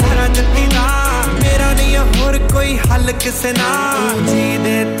ਏ ਗੁਜ਼ਾਰਾ ਜੱਟੀ ਦਾ मेरा नहीं और कोई हल किसे ना जी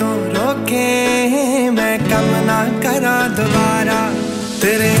दे तो रोके मैं कम ना करा दोबारा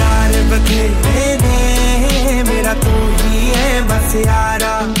तेरे यार बथेरे ने मेरा तू ही है बस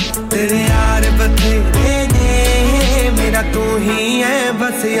यारा तेरे यार बथेरे ने मेरा तू ही है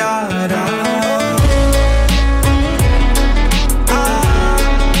बस यारा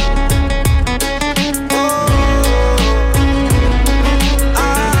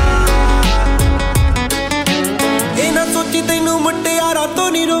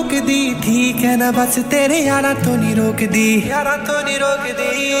ठीक है ना बस तेरे यारा तो नहीं रोकदी ये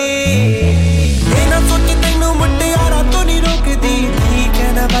ना सोची तैनू मुट्टे यारा तो नहीं रोकदी ठीक है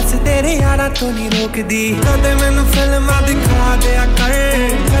ना बस तेरे यारा तो नहीं रोकदी कदे मैनू फिल्मां दिखा दिया कर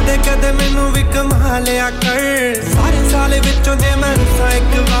कदे कदे मैनू भी कमा लिया कर सारे साल विचों दे मैं रुसा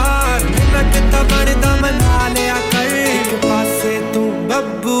एक बार इन्ना किता बनदा मना लिया कर एक पासे तू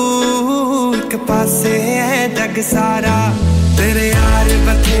बब्बू एक पासे है जग सारा तेरे यार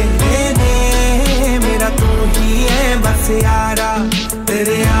बथेरे ने मेरा तू ही है बस यारा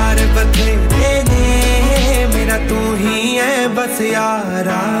तेरे यार बथेरे ने मेरा तू ही है बस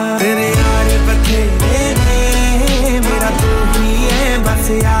यारा तेरे यार बथेरे ने मेरा तू ही है बस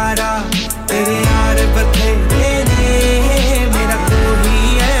यारा तेरे यार बथेरे ने मेरा तू ही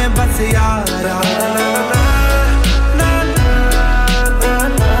है बस यारा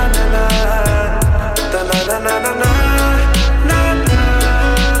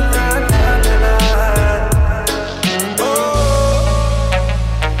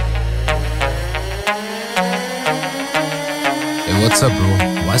What's up, bro?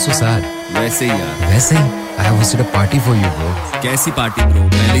 Why so sad? वैसे ही यार वैसे ही I hosted a party for you, bro. कैसी पार्टी ब्रो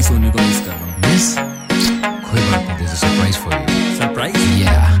पहले ही सोने को मिस कर रहा हूँ Miss? कोई बात नहीं, there's a surprise for you. Surprise?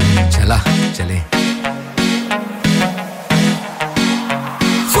 Yeah. चला चले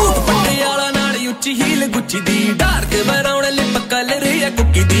सूट पटियाला नाल ਉੱਚੀ ਹੀਲ ਗੁੱਚੀ ਦੀ ਡਾਰਕ ਬਰਾਊਨ ਲਿਪ ਕਲਰ ਹੈ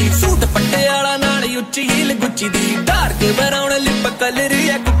ਕੁੱਕੀ ਦੀ ਸੂਟ ਪਟਿਆਲਾ ਨਾਲ ਉੱਚੀ ਹੀਲ ਗੁੱਚੀ ਦੀ ਡਾਰਕ ਬਰਾਊਨ ਲਿਪ ਕਲਰ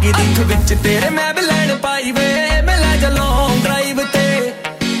ਹੈ ਕੁੱਕੀ ਦੀ ਅੱਖ ਵਿੱਚ ਤੇਰੇ ਮੈਂ ਬਲੈਂਡ ਪਾਈ ਵੇ ਮੈਂ ਲੈ ਜਾ ਲੌਂਗ ਡਰਾਈਵ ਤੇ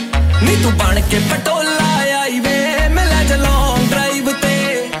ਨੀ ਤੂੰ के पटोला आई वे मैं ले जा लॉन्ग ड्राइव ते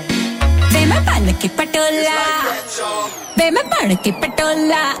वे मैं बन के पटोला वे मैं बन के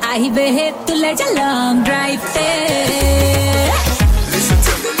पटोला आई वे तू ले जा लॉन्ग ड्राइव ते Listen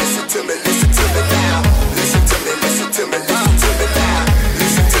to me now listen to me now listen to me now listen to me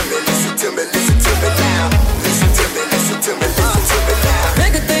now listen to me now मैं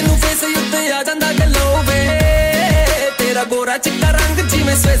तेनू फेस युते आ ਜਾਂਦਾ ਗੱਲੋ ਵੇ ਤੇਰਾ ਗੋਰਾ ਚਿੱਟਾ ਰੰਗ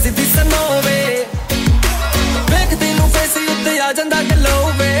ਜਿਵੇਂ ਸਵੇਸ ਦੀ ਸਨੋਵੇ ਮੈਂ ਤੈਨੂੰ ਫੇਸ युते आ ਜਾਂਦਾ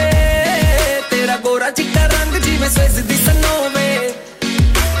ਗੱਲੋ ਵੇ ਤੇਰਾ ਗੋਰਾ ਚਿੱਟਾ ਰੰਗ ਜਿਵੇਂ ਸਵੇਸ ਦੀ ਸਨੋਵੇ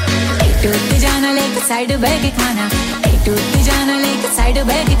टूट जाना लेके साइड बैग खाना टूट जाना लेके साइड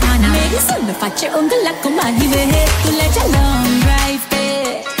बैग खाना मेरी सुन पचे उंगला कुमारी वे तू ले जा लॉन्ग ड्राइव पे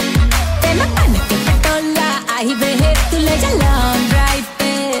मैं बन के पटोला आई वे तू ले जा लॉन्ग ड्राइव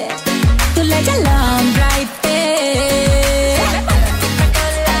पे तू ले जा लॉन्ग ड्राइव पे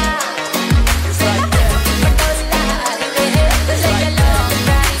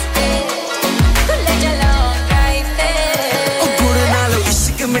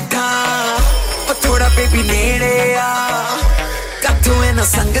ਮਿੱਠਾ ਉਹ ਥੋੜਾ ਬੇਬੀ ਨੇੜੇ ਆ ਕੱਥੋਂ ਇਹਨਾਂ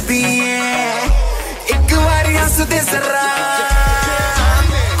ਸੰਗਦੀ ਐ ਇੱਕ ਵਾਰੀ ਹੱਸਦੇ ਜ਼ਰਾ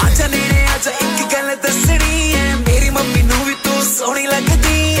ਆਜਾ ਨੇੜੇ ਆਜਾ ਇੱਕ ਗੱਲ ਦੱਸਣੀ ਐ ਮੇਰੀ ਮੰਮੀ ਨੂੰ ਵੀ ਤੂੰ ਸੋਹਣੀ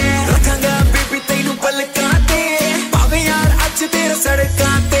ਲੱਗਦੀ ਐ ਰੱਖਾਂਗਾ ਬੇਬੀ ਤੈਨੂੰ ਪਲਕਾਂ ਤੇ ਭਾਵੇਂ ਯਾਰ ਅੱਜ ਤੇਰੇ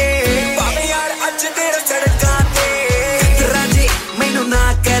ਸੜਕਾਂ ਤੇ ਭਾਵੇਂ ਯਾਰ ਅੱਜ ਤੇਰੇ ਸੜਕਾਂ ਤੇ ਰਾਜੀ ਮੈਨੂੰ ਨਾ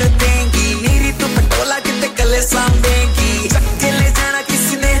ਕਰ ਦੇਂਗੀ ਮੇਰੀ ਤੂੰ ਪਟੋਲਾ ਕਿਤੇ ਕੱਲੇ ਸਾਂਭੇਂਗੀ ਚੱਕੇ ਲੈ ਜਾਣਾ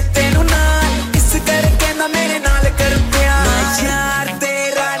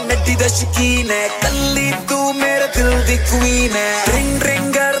शकीन है कल्ली तू मेरे दिल दी क्वीन है रिंग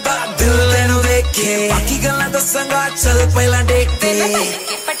रिंग करदा दिल तेनू देखे बाकी गल्लां दस्सांगा चल पहला देखते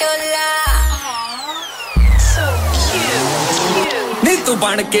पटोला नी तू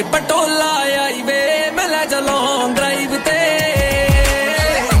बन के पटोला आई वे मैं ले जा लॉन्ग ड्राइव ते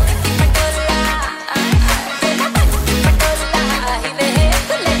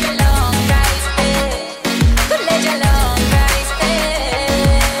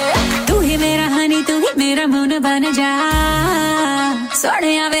बन जा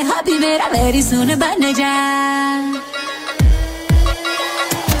सोने आवे हबी मेरा वेरी सुन बन जा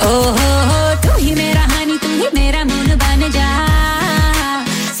ओ हो तू ही मेरा हनी तू ही मेरा मून बन जा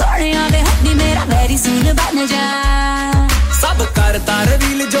सोने आवे हबी मेरा वेरी सुन बन जा सब करता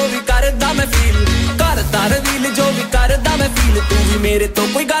रवील जो भी करदा मैं फील करता रवील जो भी करदा मैं फील तू भी मेरे तो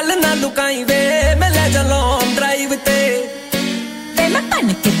कोई गल ना लुकाई वे मैं ले जा लॉन्ग ड्राइव ते मैं बन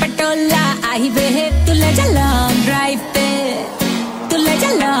के पटोला आई वे तू ले जा लॉन्ग ड्राइव पे तू ले जा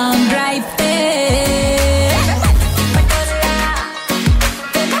लॉन्ग ड्राइव पे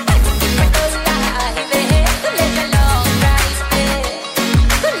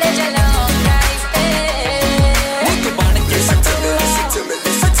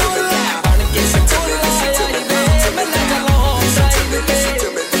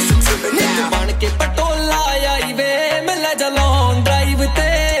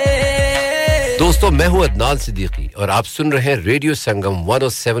दोस्तों मैं हूं अदनान सिद्दीकी और आप सुन रहे हैं radio Sangam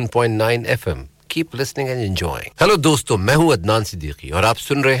 107.9 FM keep listening and enjoying hello दोस्तों मैं हूं अदनान सिद्दीकी और आप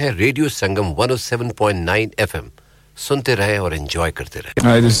सुन रहे हैं रेडियो संगम 107.9 FM सुनते रहें और एंजॉय करते रहें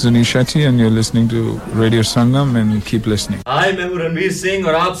Hi, this is Anish Shetty and you're listening to Radio Sangam and keep listening. Hi, मैं हूं रणवीर सिंह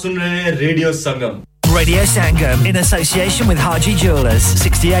और आप सुन रहे हैं radio Sangam Radio Sangam in association with Haji Jewellers,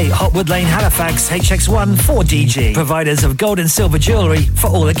 68 Hotwood Lane, Halifax, HX1 4DG. Providers of gold and silver jewellery for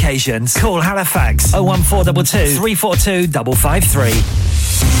all occasions. Call Halifax 01422 342 553.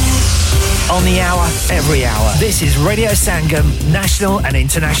 On the hour, every hour. This is Radio Sangam, national and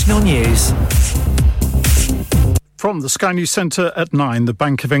international news. From the Sky News Centre at 9, the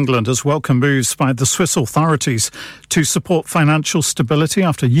Bank of England has welcomed moves by the Swiss authorities to support financial stability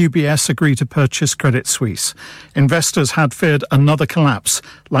after UBS agreed to purchase Credit Suisse. Investors had feared another collapse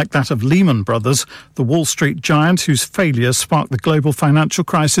like that of Lehman Brothers, the Wall Street giant whose failure sparked the global financial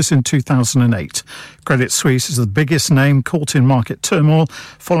crisis in 2008. Credit Suisse is the biggest name caught in market turmoil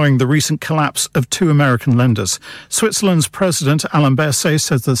following the recent collapse of two American lenders. Switzerland's President Alain Berset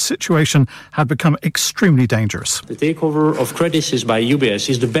says the situation had become extremely dangerous. The takeover of Credit Suisse by UBS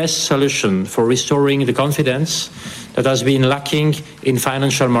is the best solution for restoring the confidence that has been lacking in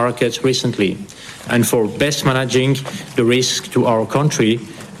financial markets recently and for best managing the risk to our country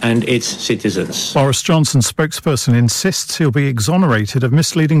and its citizens. Boris Johnson's spokesperson insists he'll be exonerated of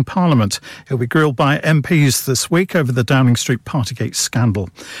misleading Parliament. He'll be grilled by MPs this week over the Downing Street Partygate scandal.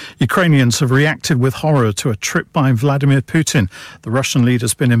 Ukrainians have reacted with horror to a trip by Vladimir Putin. The Russian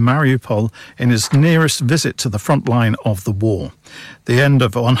leader's been in Mariupol in his nearest visit to the front line of the war. The end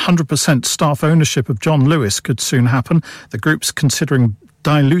of 100% staff ownership of John Lewis could soon happen. The group's considering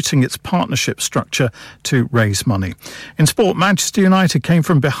diluting its partnership structure to raise money. In sport, Manchester United came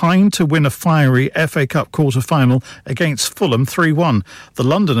from behind to win a fiery FA Cup quarter-final against Fulham 3-1. The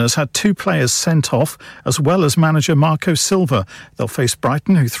Londoners had 2 players sent off, as well as manager Marco Silva. They'll face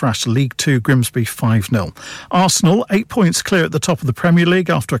Brighton, who thrashed League 2 Grimsby 5-0. Arsenal, 8 points clear at the top of the Premier League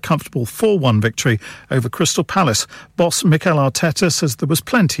after a comfortable 4-1 victory over Crystal Palace. Boss Mikel Arteta says there was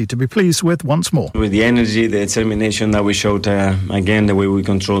plenty to be pleased with once more. With the energy, the determination that we showed again, the way we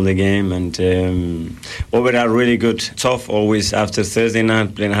control the game, and overall really good. Tough always after Thursday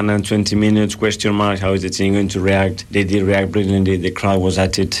night, playing 120 minutes, question mark, how is the team going to react? They did react brilliantly. The crowd was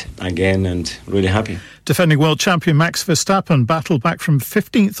at it again and really happy. Defending world champion Max Verstappen battled back from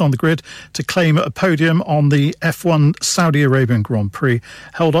 15th on the grid to claim a podium on the F1 Saudi Arabian Grand Prix,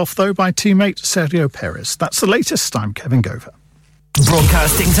 held off though by teammate Sergio Perez. That's the latest. I'm Kevin Gover.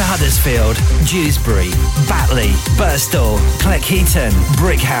 Broadcasting to Huddersfield, Dewsbury, Batley, Birstall, Cleckheaton,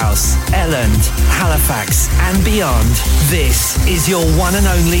 Brickhouse, Elland, Halifax and beyond. This is your one and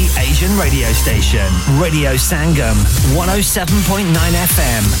only Asian radio station. Radio Sangam, 107.9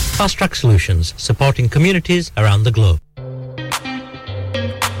 FM. Fast Track Solutions, supporting communities around the globe.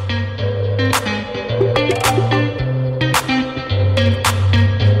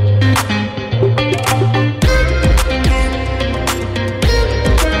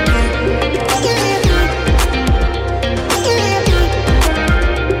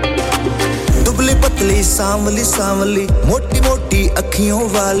 सांवली सांवली मोटी मोटी अखियों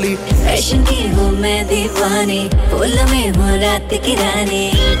वाली fashion की हूँ मैं दीवानी फूल में हूँ रात की रानी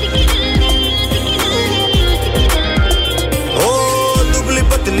ओ दुबली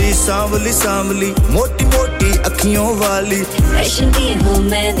पतली सांवली सांवली मोटी मोटी अखियों वाली फैशन की हूँ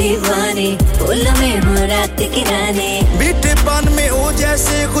मैं दीवानी फूल में हूँ रात की रानी बीटे पान में ओ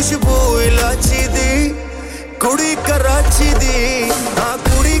जैसे खुशबू इलायची दी कुड़ी कराची दी हाँ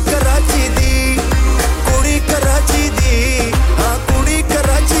कुड़ी कराची दी कराची दी हाँ कुड़ी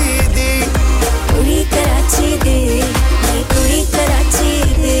कराची दी कुड़ी कराची दी कुड़ी कराची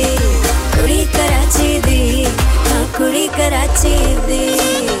दी कुड़ी कराची दी हाँ कुड़ी कराची दी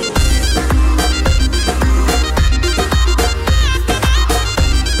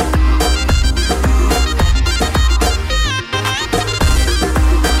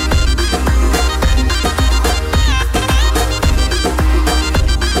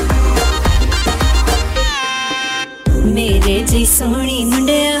जी सोनी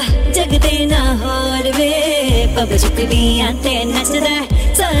मुंडिया जगदे ना होर वे पब चुकदियां ते नचदा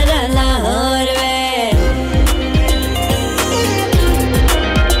सारा लाहौर वे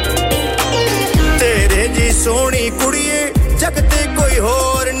तेरे जी सोनी कुड़िए जगते कोई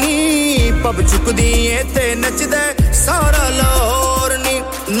होर नी पब चुकदियां ते नचदा सारा लाहौर नी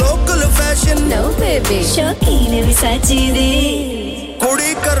लोकल फैशन नो बेबी शौकीन विसाची दी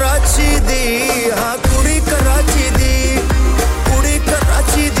कुड़ी कराची दी हां कुड़ी कराची दी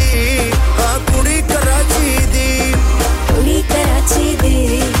कराची दी हाँ कुड़ी कराची दी कुड़ी कराची दी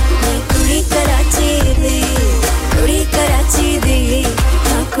कुड़ी कराची दी कुड़ी कराची दी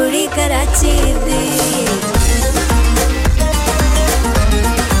हाँ कुड़ी कराची दी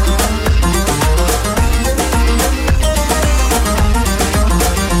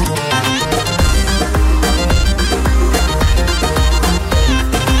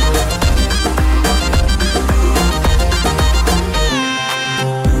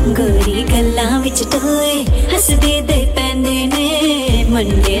विच टोए हसदे दे पैंदे ने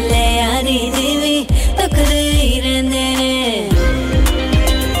मंडे ले यारी देवी तकदे रहंदे ने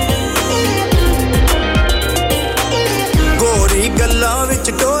गोरी गल्लां विच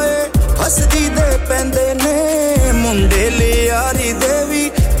टोए हसदी दे पैंदे ने मुंडे ले यारी देवी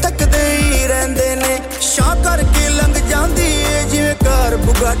तकदे रहंदे ने शां करके लंघ जांदी ए जिवें कार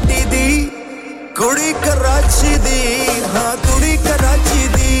बुगाटी दी कुड़ी कराची दी हां कुड़ी कराची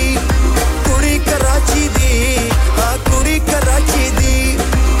दी कराची दी हाँ कुड़ी कराची दी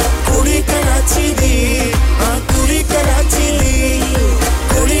कुड़ी कराची दी हाँ कुड़ी कराची दी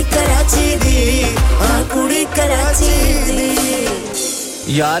कुड़ी कराची दी हाँ कुड़ी कराची दी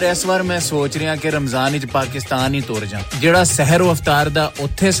यार इस बार मैं सोच रिया कि रमजान विच पाकिस्तान ही तुर जा जेड़ा सहर व इफ्तार दा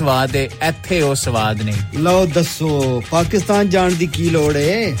उत्थे स्वाद है इत्थे ओ स्वाद नहीं लो दसो पाकिस्तान जान दी की लोड़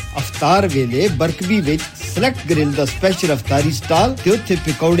है इफ्तार वेले बरकबी विच सेलेक्ट ग्रिल दा स्पेशल इफ्तारी स्टॉल ते उत्थे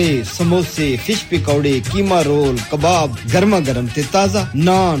पकौड़े समोसे फिश पकौड़े कीमा रोल कबाब गरमा गरम ते ताजा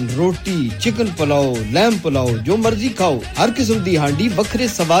नान रोटी चिकन पुलाव लैम पुलाव जो मर्जी खाओ हर किस्म दी हांडी बखरे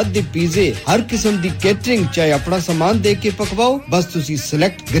स्वाद दे पिज़्ज़े हर किस्म दी केटरिंग चाहे अपना सामान दे के पकवाओ बस तुसी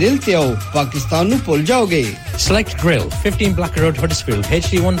सेलेक्ट ग्रिल ते आओ पाकिस्तान नु भूल जाओगे Select Grill 15 Black Road Huddersfield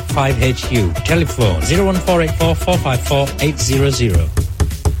HD15HU telephone 01484454800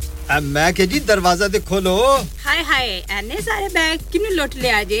 मैं के जी दरवाजा दे खोलो हाय हाय एने सारे बैग किनु लुट ले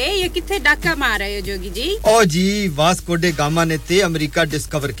आजे ये किथे डाका मार रहे हो जोगी जी ओ जी वास्को डे गामा ने ते अमेरिका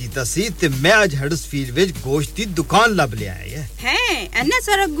डिस्कवर कीता सी ते मैं आज हडर्सफील्ड विच गोश्त दी दुकान लब ले आया है एने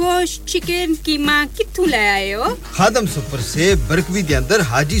सारा गोश्त चिकन कीमा किथु ले आए हो खादम सुपर से बरकवी दे अंदर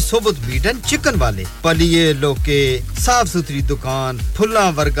हाजी सोबत मीट एंड चिकन वाले पलिए लोके साफ सुथरी दुकान फुल्ला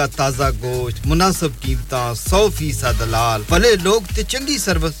वर्गा ताजा गोश्त मुनासिब कीमतां 100% दलाल भले लोग ते चंगी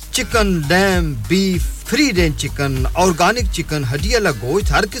service chicken lamb beef free range chicken organic chicken हड्डी वाला गोश्त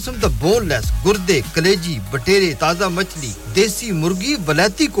हर किस्म दा बोनलेस गुर्दे कलेजी बटेरे ताजा मछली देसी मुर्गी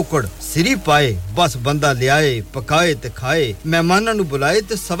बलाती कुकड़ सिरी पाए बस बंदा ले आए पकाए ते खाए मेहमानां नु बुलाए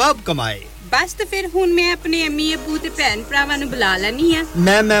ते सवाब कमाए बस तो फिर हुन मैं अपने अम्मी अब्बू ते भैन भरावां नु बुला लनी है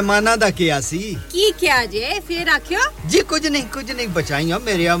मैं मेहमानां दा किया सी की क्या जे फिर आखियो जी कुछ नहीं बचाइयो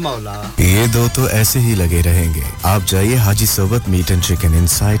मेरे या मौला ये दो तो ऐसे ही लगे रहेंगे आप जाइए हाजी सोबत meat and chicken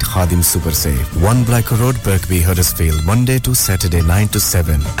inside Khadim super से 1 Black Road Birkby Huddersfield Monday to Saturday 9 to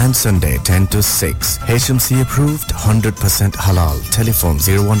 7 and Sunday 10 to 6 HMC approved 100% halal telephone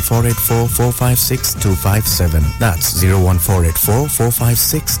 01484456257 that's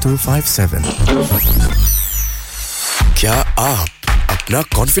 01484456257 क्या आप अपना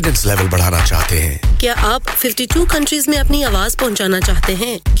कॉन्फिडेंस लेवल बढ़ाना चाहते हैं क्या आप 52 कंट्रीज में अपनी आवाज पहुंचाना चाहते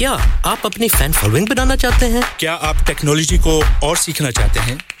हैं क्या आप अपनी फैन फॉलोइंग बनाना चाहते हैं क्या आप टेक्नोलॉजी को और सीखना चाहते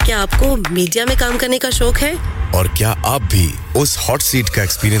हैं क्या आपको मीडिया में काम करने का शौक है और क्या आप भी उस हॉट सीट का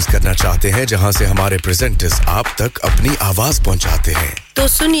एक्सपीरियंस करना चाहते हैं जहां से हमारे प्रेजेंटर्स आप तक अपनी आवाज पहुंचाते हैं तो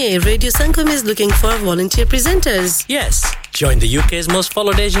सुनिए radio Sangam is looking for volunteer presenters yes join the UK's most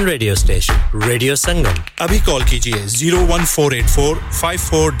followed Asian radio station Radio Sangam अभी कॉल कीजिए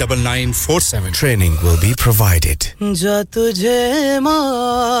 01484549947 training will be provided जा तुझे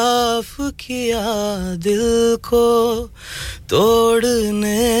माफ किया दिल को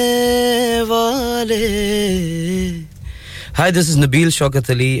तोड़ने वाले Hi, this is Nabil Shaukat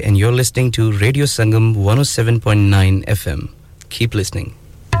Ali and you're listening to Radio Sangam 107.9 FM. Keep listening.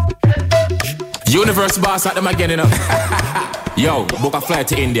 Universe boss at them again, you know. Yo, book a flight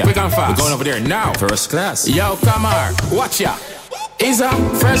to India. Quick and fast. We're going over there now. First class. Yo, come on. Watch ya. Is a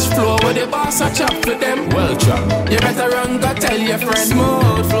fresh flow with the boss a chop for them. Well chop. You better run, go tell your friend.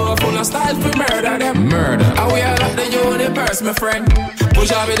 Smooth flow, full of style for murder them. Murder. And we are like the universe, my friend.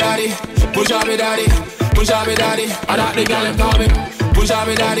 Push up it, daddy. Push up it, daddy. Push up it, daddy. I got the gal call me. Push up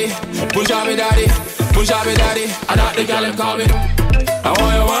it, daddy. Push up it, daddy. Push up it, daddy. I got the gal call me. I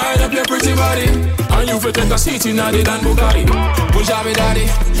want you wind up your pretty body. And you fit take a seat in the Dan Bugatti. Push up it, daddy.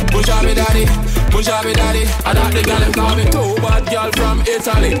 Push up it, daddy. Push up it, daddy. I got the gal call me. Two bad girl from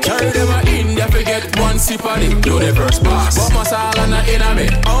Italy. Carry them a India, forget one sip of it. Do the first boss. But masala na enemy.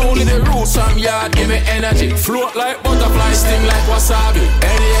 Only the roots from yard give me energy. Float like butterfly, sting like wasabi.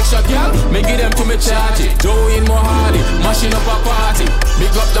 Any extra girl, me give them to me charge it. Doing more hardy, mashing up a party.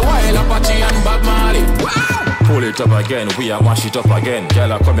 Big up the wild Apache and Bob Marley. Wow! Pull it up again, we a mash it up again.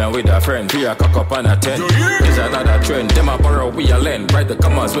 Girl a come here with a friend, we a cock up and a 10. It's another trend, them a borrow, we a lend. Write the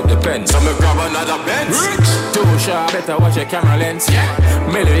commas with the pen, so me grab another Benz. Too sharp, better watch your camera lens.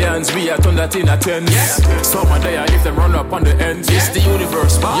 Millions, we a turn that in a tens. Someone there if them run up on the ends. It's the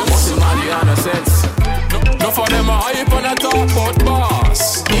universe, boss. You must be money on a sense. No for them a hype on a top, but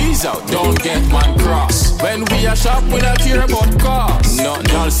boss. Ease out, don't get man cross. When we a shop, we don't care about cost.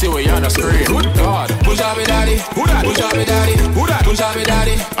 Nothing y'all see we on the screen. Good God. Push up it, daddy. Push up it, daddy. Push up it,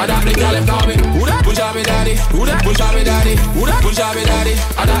 daddy. I got the gal call me. Push up it, daddy. Push up it, daddy. Push up it, daddy.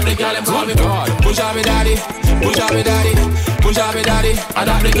 I got the gal call me. Push up it, daddy. Push up it, daddy. Push up it, daddy. I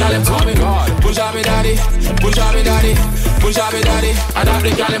got the gal call me. Push up it, daddy. Push up it, daddy. Push up it, daddy. I got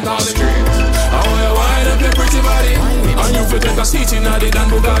the gal call me. I want you wind up your pretty body. And you fit take a seat in the Dan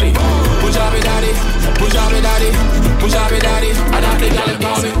Bugatti. Push up it, daddy. Push up it, daddy. Push up it, daddy. I got the gal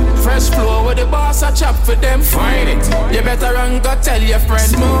call me. Fresh flow with the boss a chop for them. Find it. You better run, go tell your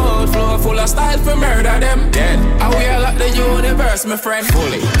friend. Smooth flow, full of style for murder them. Dead. And we all at the universe, my friend.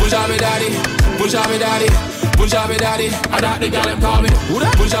 Fully. Punjabi daddy, Punjabi daddy, Punjabi daddy. I thought the gal them call me. Who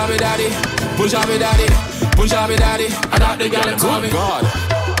that? Punjabi daddy, Punjabi daddy, Punjabi daddy. I thought the gal them call me. God.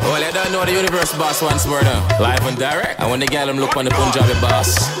 Well, I don't know the universe boss once more now. Live and direct. And when the gal them look on the Punjabi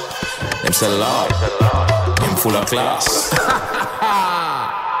boss, them say Lord, him full of class.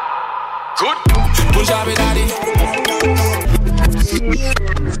 Good. Punjabi daddy.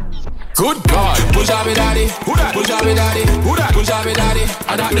 Good God. Punjabi daddy. Who that? Punjabi daddy. Who that? Punjabi daddy.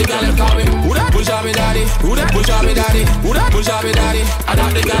 I thought the gal them call me. Who that? Punjabi daddy. Who that? Punjabi daddy. Who that? Punjabi daddy. I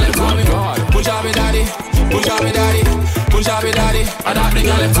thought the gal them call me. God. Punjabi daddy. Punjabi daddy. Punjabi daddy. I thought the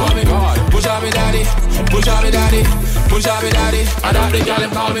gal them call me. God. Punjabi daddy. Punjabi daddy. Punjabi daddy. I thought the gal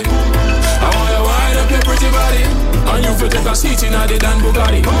them call me. I want you wind up your pretty body, and you feel take a seat in the Dan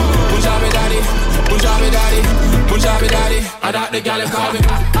Bugatti. Punjabi daddy, Punjabi daddy, Punjabi daddy. I thought the gal them call me.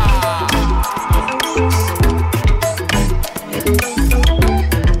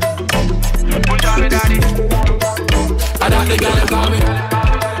 Punjabi daddy, I thought the gal them call me.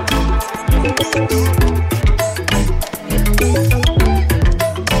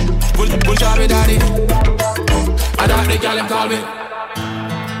 Punjabi daddy, I thought the gal them call me.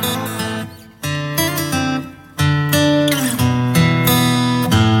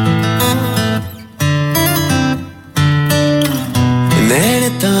 नैन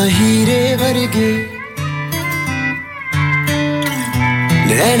तां हीरे वर्गे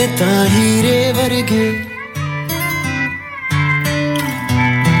नैन तां हीरे वर्गे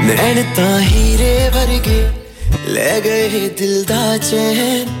नैन तां हीरे वर्गे ले गए दिल दा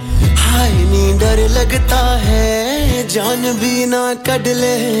चैन हाय नी डर लगता है जान भी ना कढ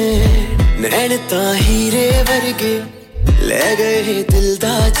ले नैन तां हीरे वर्गे ले गए दिल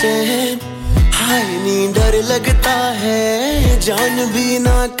दा चैन हाय नी डर लगता है जान भी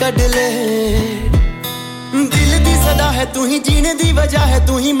ना कढ ले दिल दी सदा है तू ही जीने दी वजह है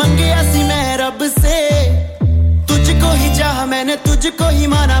तू ही मंगया सी मैं रब से तुझको ही चाहा मैंने तुझको ही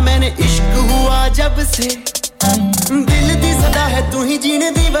माना मैंने इश्क हुआ जब से दिल दी सदा है तू ही जीने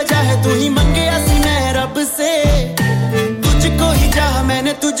दी वजह है तू ही मंगया सी मैं रब से तुझको ही चाहा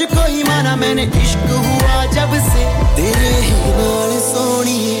मैंने तुझको ही माना मैंने इश्क हुआ जब से तेरे ही नाल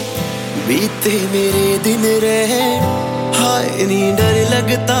सोनिए बीते मेरे दिन रहे हाय नी डर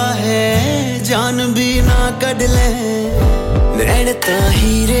लगता है जान भी ना कढ ले नैन तां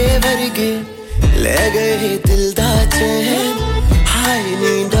हीरे वर्गे ले गए दिल दा चैन हाय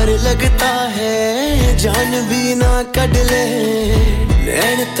नी डर लगता है जान भी ना कढ ले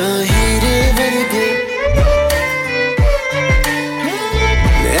नैन तां हीरे वर्गे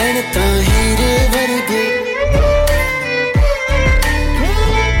नैन तां हीरे वर्गे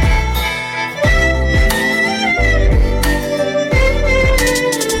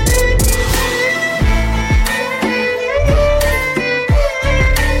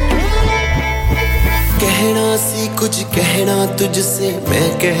कहना सी कुछ कहना तुझसे मैं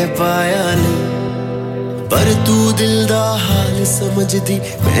कह पाया नहीं पर तू दिल दा हाल समझदी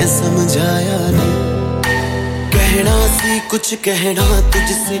मैं समझाया नहीं कहना सी कुछ कहना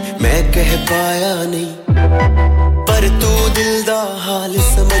तुझसे मैं कह पाया नहीं पर तू दिल दा हाल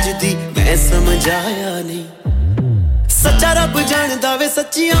समझदी मैं समझाया नहीं सच्चा रब जानदा वे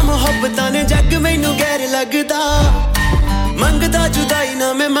सच्चियां मोहब्बतां ने जग मैनू गैर लगदा मंगदा जुदाई ना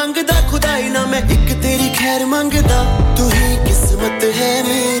मैं मंगदा खुदाई ना मैं एक तेरी खैर मंगदा तू ही किस्मत है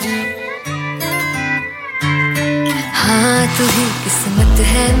मेरी हाँ तू ही किस्मत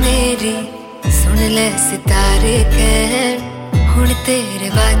है मेरी सुन ले सितारे कहन हुण तेरे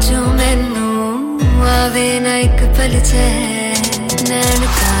बाजों मैनू आवे ना एक पल चैन नैन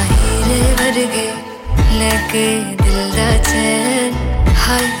तां हीरे वर्गे लेके दिल दा चैन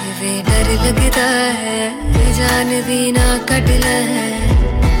हाय वे डर लगता है जान भी ना कढ ले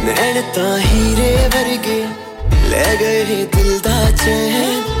नैन तां हीरे वर्गे ले गए दिल दा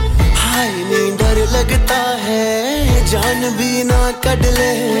चैन हाय नी डर लगता है जान भी ना कढ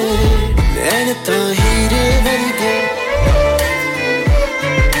ले नैन तां हीरे वर्गे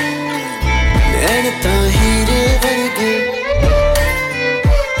नैन तां हीरे वर्गे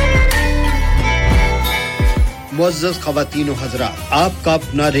मुअज़्ज़ज़ ख़वातीन व हज़रात आपका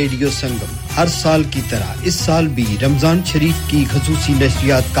अपना रेडियो संगम हर साल की तरह इस साल भी रमजान शरीफ की ख़ुसूसी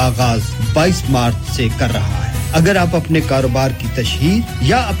नशरियात का आगाज 22 मार्च से कर रहा है अगर आप अपने कारोबार की तशहीर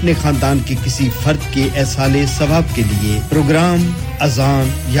या अपने खानदान के किसी फर्द के एहसाले सवाब के लिए प्रोग्राम अजान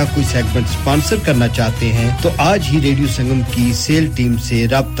या कोई सेगमेंट स्पॉन्सर करना चाहते हैं तो आज ही रेडियो संगम की सेल टीम से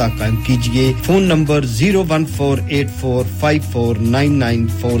राब्ता कायम कीजिए फोन नंबर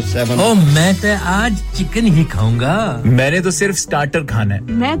 01484549947 ओ मैं तो आज चिकन ही खाऊंगा मैंने तो सिर्फ स्टार्टर खाना है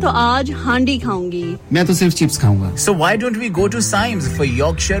मैं तो आज हांडी खाऊंगी मैं तो सिर्फ चिप्स खाऊंगा So why don't we go to Symes for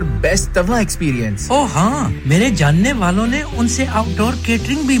Yorkshire best tawa experience ओ हां मेरे जानने वालों ने उनसे आउटडोर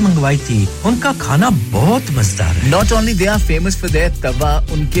केटरिंग भी मंगवाई थी उनका खाना बहुत मजेदार है Not only they are famous for their tawa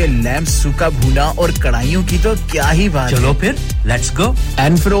उनके लैम्प सूखा भुना और कढ़ाइयों की तो क्या ही बात है चलो फिर let's go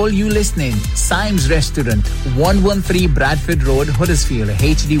And for all you listening Symes Restaurant 113 Bradford Road Huddersfield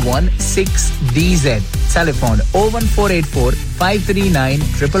HD1 6DZ Telephone 01484 539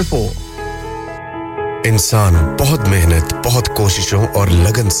 444 इंसान बहुत मेहनत, बहुत कोशिशों और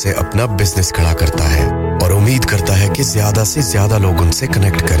लगन से अपना बिजनेस खड़ा करता है और उम्मीद करता है कि ज्यादा से ज्यादा लोग उनसे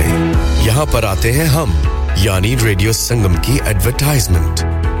कनेक्ट करें। यहाँ पर आते हैं हम, यानी रेडियो संगम की एडवर्टाइजमेंट।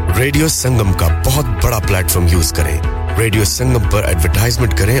 रेडियो संगम का बहुत बड़ा प्लेटफॉर्म यूज करें। रेडियो संगम पर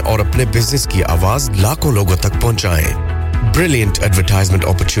एडवर्टाइजमेंट करें और अपने बिजनेस की आवाज लाखों लोगों तक पहुंचाएं। Brilliant advertisement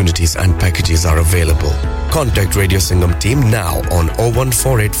opportunities and packages are available. Contact Radio Sangam team now on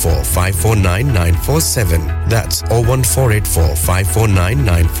 01484 549 947. That's 01484 549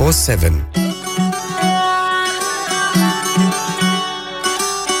 947.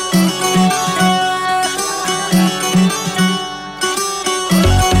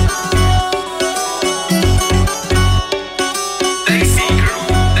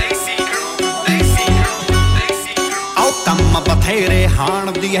 ਬਥੇਰੇ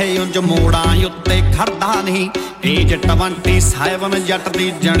ਹਾਣ ਦੀ ਹੈ ਉਂਝ ਮੋੜਾਂ ਉੱਤੇ ਖੜਦਾ ਨਹੀਂ ਏਜ 27 ਜੱਟ ਦੀ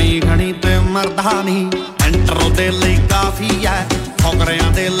ਜਣੀ ਘਣੀ ਤੇ ਮਰਦਾ ਨਹੀਂ ਐਂਟਰੋ ਦੇ ਲਈ ਕਾਫੀ ਹੈ ਫੋਕਰਿਆਂ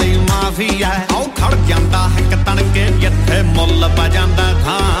ਦੇ ਲਈ ਮਾਫੀ ਹੈ ਆਉ ਖੜ ਜਾਂਦਾ ਹੈ ਕਤਣਕੇ ਜਿੱਥੇ ਮੁੱਲ ਪੈ ਜਾਂਦਾ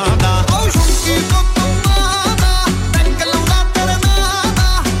ਥਾਂ ਦਾ ਆਉ ਸ਼ੁਕੀ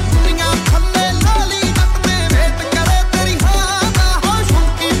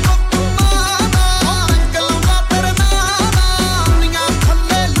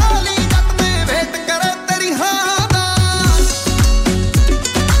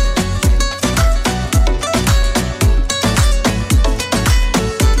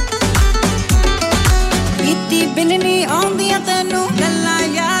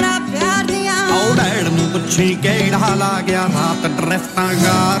ਕਿਹੜਾ ਲਾ ਗਿਆ ਰਾਤ ਡਰਿਫਟਾਂ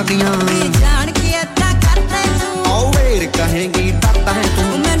ਗਾਰਦੀਆਂ ਜਾਣ ਕੇ ਅੱਧਾ ਕਰਦਾ ਤੂੰ ਓ ਵੇਰ ਕਹੇਗੀ ਡਰਦਾ ਹੈ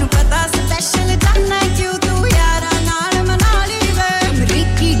ਤੂੰ ਮੈਨੂੰ ਪਤਾ ਸਪੈਸ਼ਲ ਜਾਨਾ ਕਿਉਂ ਤੂੰ ਯਾਰਾਂ ਨਾਲ ਮਨਾ ਲਈ ਵੇ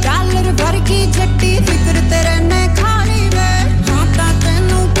ਅਮਰੀਕੀ ਡਾਲਰ ਵਰਗੀ ਜੱਟੀ ਫਿਕਰ ਤੇਰੇ ਨੇ ਖਾ ਲਈ ਵੇ ਹਾਂ ਤਾਂ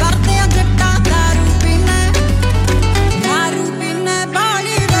ਤੈਨੂੰ ਕਰਦੇ ਆ ਜੱਟਾ ਦਾਰੂ ਪੀਨੇ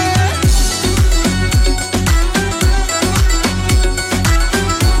ਬਾਲੀ ਵੇ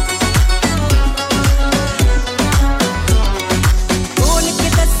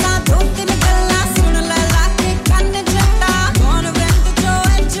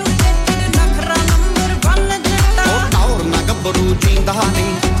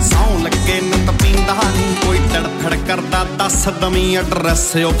ਕਰਦਾ ਦੱਸ ਦਮੀ ਐਡਰੈਸ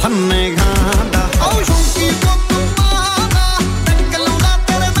ਉਹ ਫੰਨੇ ਗਾਂਦਾ ਓ ਸ਼ੌਂਕੀ ਕੋਕਮਾਨਾ ਟੱਕਲਾਉਂਦਾ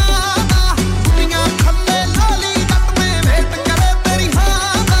ਤੇਰੇ ਨਾਦਾ ਦੁਨੀਆਂ ਥੱਲੇ ਲਾਲੀ ਜੱਟ ਮੇ ਵੇਟ ਕਰੇ ਤੇਰੀ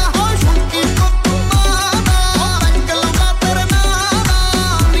ਹਾਂ ਦਾ ਓ ਸ਼ੌਂਕੀ ਕੋਕਮਾਨਾ ਟੱਕਲਾਉਂਦਾ ਤੇਰੇ ਨਾਦਾ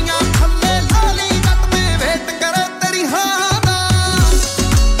ਦੁਨੀਆਂ ਥੱਲੇ ਲਾਲੀ ਜੱਟ ਮੇ ਵੇਟ ਕਰੇ ਤੇਰੀ ਹਾਂ ਦਾ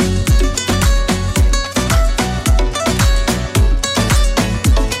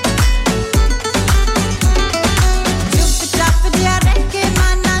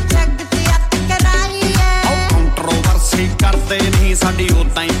ਸਾਡੀ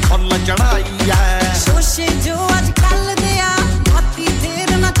ਉਦਾਂ ਹੀ ਫੁੱਲ ਚੜਾਈ ਐ ਸੋਸ਼ੇ ਜੋ ਅੱਜ ਕੱਲ ਦੇ ਆ ਬਾਤੀ ਦੇਰ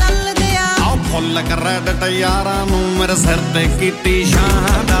ਨਾ ਚੱਲਦੇ ਆ ਆਓ ਫੁੱਲ ਕਰੈਡਿਟ ਯਾਰਾਂ ਨੂੰ ਮੇਰੇ ਸਿਰ ਤੇ ਕੀਤੀ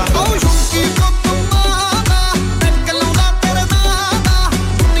ਸ਼ਾਨ ਦਾ ਓ ਸ਼ੌਂਕੀ ਕੋਕਮਾਨਾ ਟੱਕਲਾਉਂਦਾ ਤੇਰੇ ਨਾਦਾ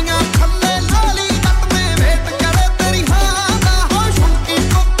ਦੁਨੀਆਂ ਥੱਲੇ ਲਾਲੀ ਜੱਟ ਮੇ ਵੇਟ ਕਰੇ ਤੇਰੀ ਹਾਂ ਦਾ ਓ ਸ਼ੌਂਕੀ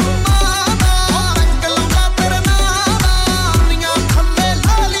ਕੋਕਮਾਨਾ ਟੱਕਲਾਉਂਦਾ ਤੇਰੇ ਨਾਦਾ ਦੁਨੀਆਂ ਥੱਲੇ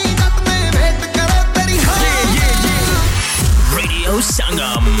ਲਾਲੀ ਜੱਟ ਮੇ ਵੇਟ ਕਰੇ ਤੇਰੀ ਹਾਂ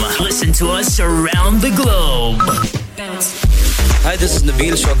Sangam. Listen to us around the globe. Hi, this is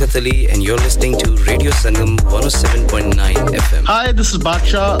Nabil Shaukat Ali and you're listening to Radio Sangam 107.9 FM. Hi, this is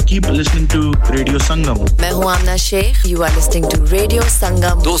Baksha. Keep listening to Radio Sangam. मैं हूँ आमना Sheikh. You are listening to Radio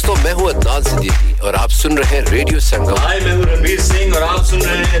Sangam. दोस्तों मैं हूँ अदनान सिद्दीकी और आप सुन रहे हैं radio संगम. Hi, मैं हूँ रणबीर सिंह और आप सुन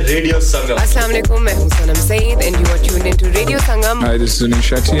रहे हैं रेडियो संगम. अस्सलाम वालेकुम, मैं हूँ सनम Saeed and you are tuned into Radio Sangam. Hi, this is Sunil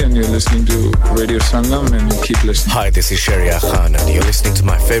Shetty and you're listening to Radio Sangam and keep listening. Hi, this is Sharia Khan and you're listening to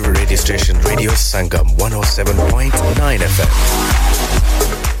my favorite radio station, Radio Sangam 107.9 FM.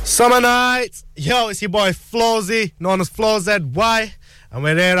 Summer nights. Yo, it's your boy Flowzy, known as Flow ZY, and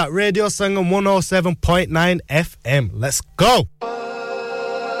we're here at Radio Sangam 107.9 FM. Let's go.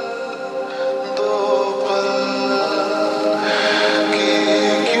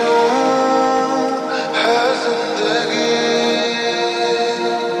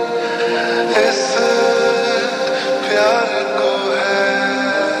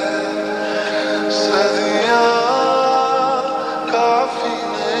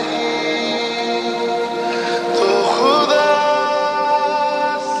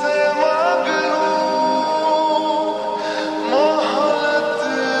 मोहब्बत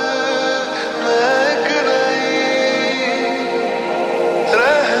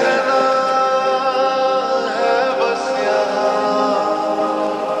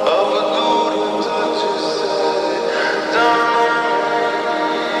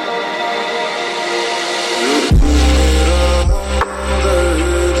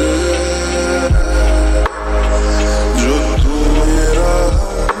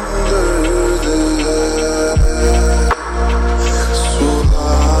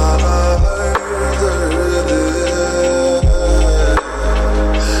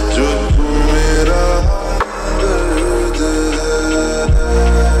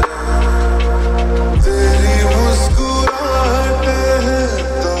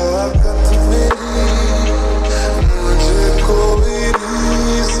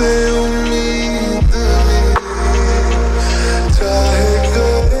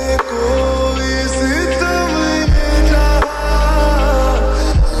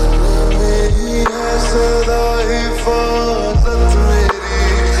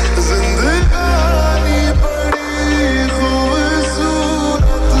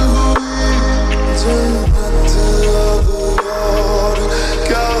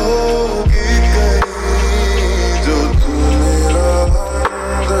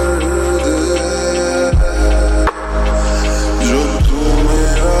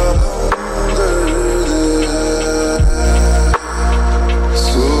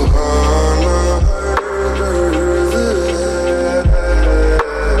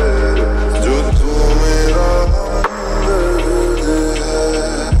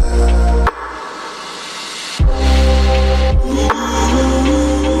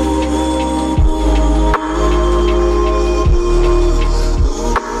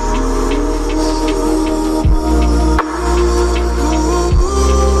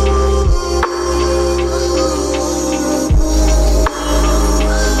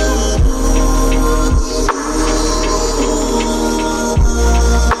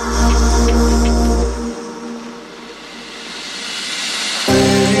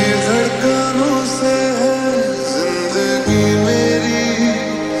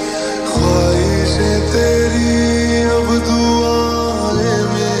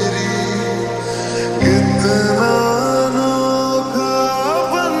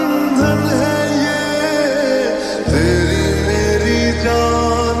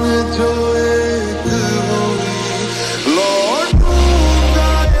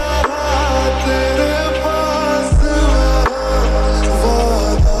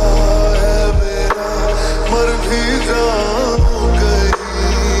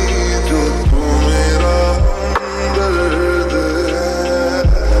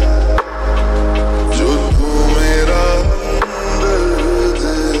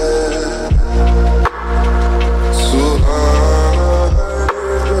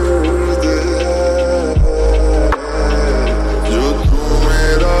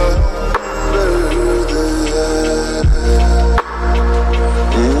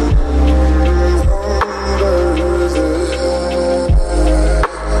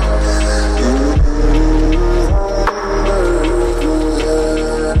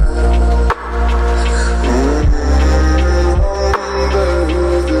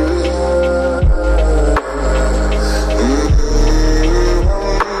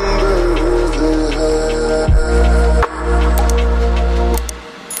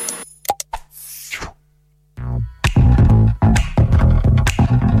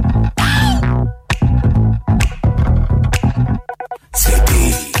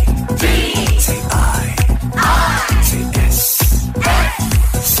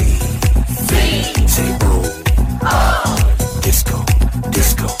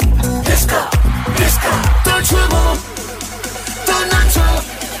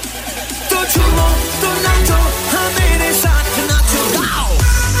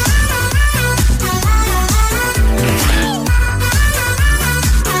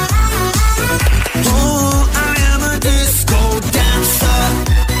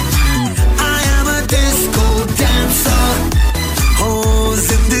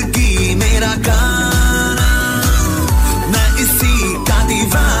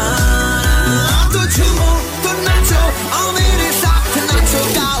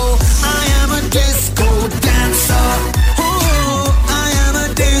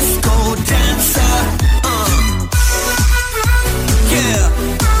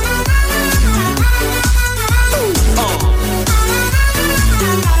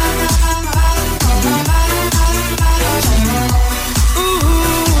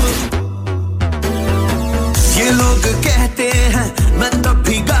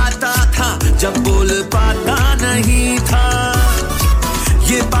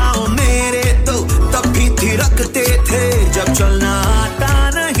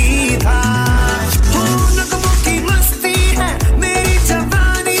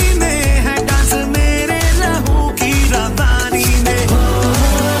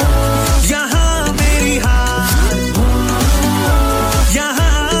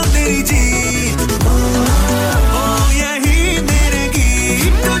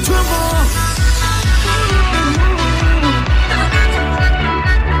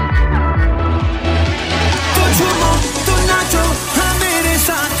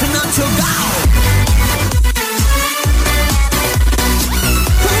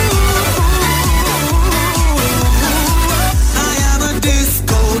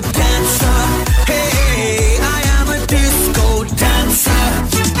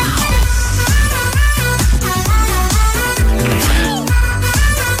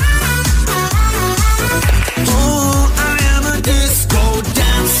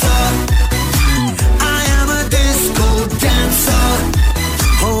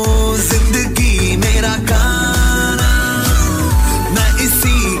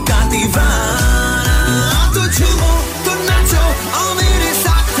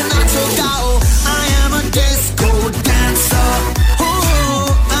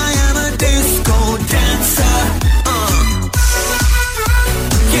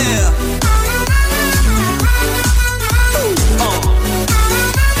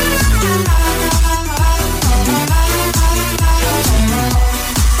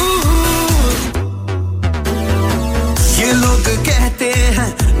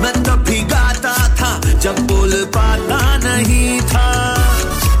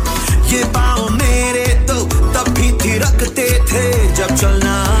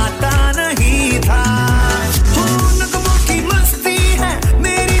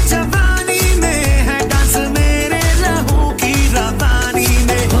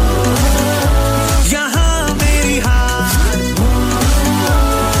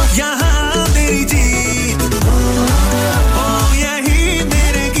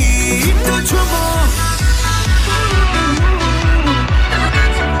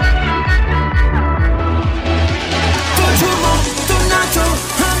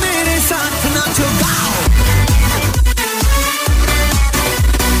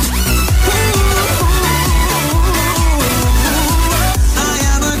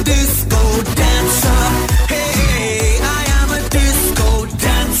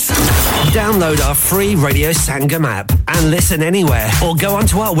Download our free Radio Sangam app and listen anywhere or go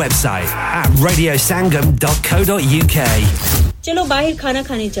onto our website at radiosangam.co.uk. चलो बाहर खाना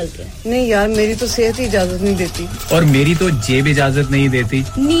खाने चलते हैं नहीं यार मेरी तो सेहत ही इजाजत नहीं देती और मेरी तो जेब इजाजत नहीं देती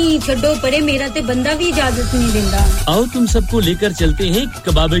नहीं छोड़ो परे मेरा ते बंदा भी इजाजत नहीं देता आओ तुम सबको लेकर चलते हैं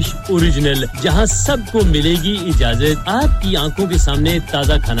कबाबिश ओरिजिनल जहां सबको मिलेगी इजाजत आपकी आंखों के सामने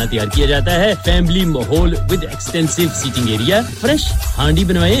ताजा खाना तैयार किया जाता है फैमिली माहौल with extensive seating area fresh हांडी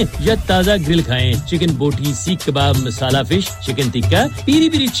बनवाएं या ताजा ग्रिल खाएं चिकन बोटी सीख कबाब मसाला fish chicken tikka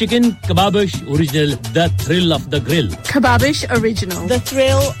peri peri chicken Kababish original the thrill of the grill Kababish Original. The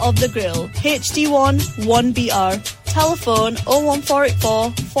thrill of the grill. HD1 1BR. Telephone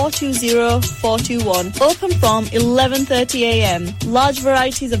 01484 420 421. Open from 11:30 a.m. Large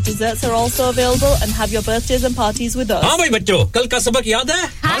varieties of desserts are also available and have your birthdays and parties with us. हाँ भाई बच्चों कल का सबक याद है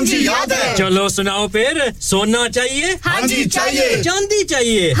हाँ जी याद है चलो सुनाओ फिर सोना चाहिए हाँ जी चाहिए चांदी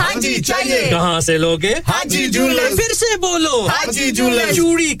चाहिए हाँ जी चाहिए कहाँ से लोगे हाजी जूलर्स फिर से बोलो हाजी जूलर्स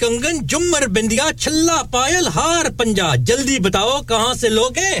चूड़ी कंगन झुमर बिंदिया छल्ला पायल हार पंजा जल्दी बताओ कहाँ से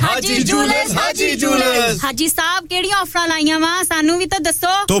लोगे हाजी जूलर्स हाजी साहब केड़ी ऑफर लाईया वा सानू भी तो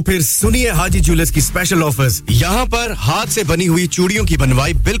दसो तो फिर सुनिए हाजी जूलर्स की स्पेशल ऑफर्स यहाँ पर हाथ से बनी हुई चूड़ियों की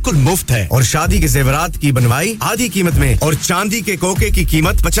बनवाई बिल्कुल मुफ्त है और शादी के जेवरात की बनवाई आधी कीमत में और चांदी के कोके की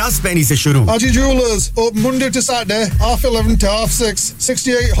कीमत 50 पैसे से शुरू Haji Jewellers open Monday to Saturday 11:30 to 6:30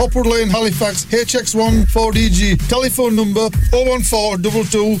 68 Hopwood Lane Halifax HX1 4DG telephone number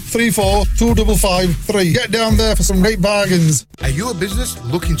 01422342553 get down there for some great bargains. Are you a business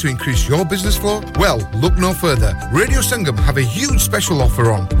looking to increase your business flow? Well, look no further. Radio Sangam have a huge special offer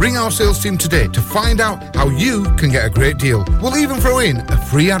on. Ring our sales team today to find out how you can get a great deal. We'll even throw in a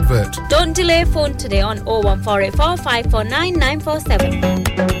free advert. Don't delay, phone today on 01484 549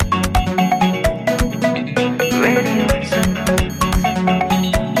 947.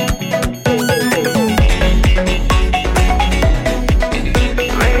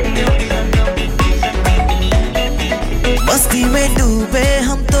 मस्ती में डूबे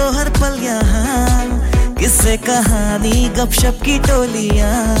हम तो हर पल यहाँ किस्से कहानी गपशप की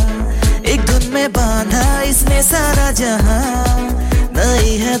टोलियाँ एक धुन में बांधा इसने सारा जहां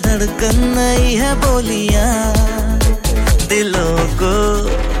नई है धड़कन नई है बोलियाँ दिलों को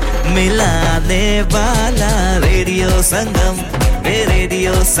मिलाने वाला रेडियो संगम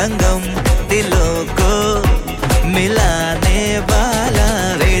दिलों को मिलाने वाला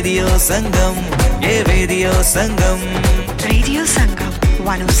रेडियो संगम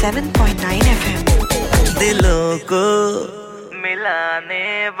 107.9 FM दिलों को मिलाने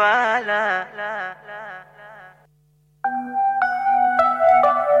वाला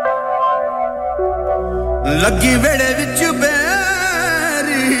लगी वेड़े विच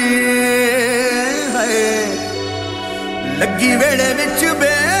बैरी है लगी वेड़े विच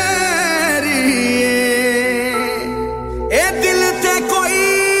बैरी ए दिल ते कोई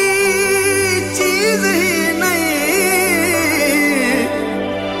चीज ही नहीं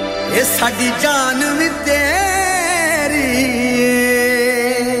ए साडी जान भी तेरी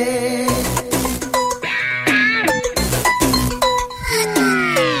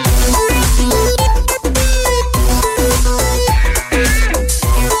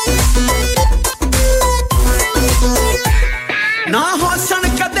ना होसन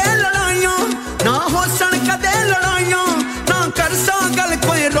कदे लड़ाइयां ना होसन कदे लड़ाइयां ना कर सागल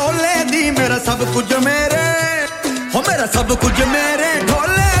कोई रोले दी मेरा सब कुछ मेरे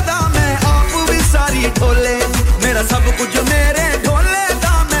ढोले दा मैं आप भी सारी ढोले मेरा सब कुछ मेरे ढोले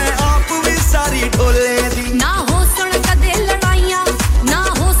दा मैं आप भी सारी ढोले दी ना होसन कदे लड़ाइयां ना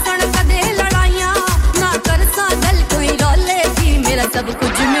कर सागल कोई रोले दी मेरा सब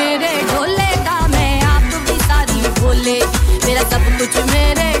कुछ मेरे ढोले दा मैं आप भी सारी ढोले मेरा सब कुछ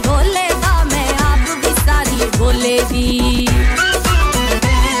मेरे ढोले दा मैं आप भी सारी ढोले दी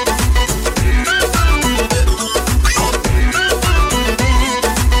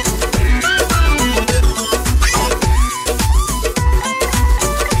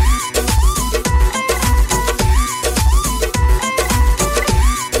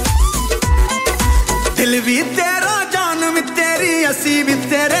दिल भी तेरा जान भी तेरी असी भी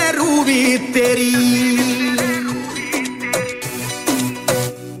तेरे रूह भी तेरी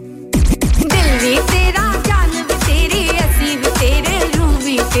दिल भी तेरा जान भी तेरी असी भी तेरे रूह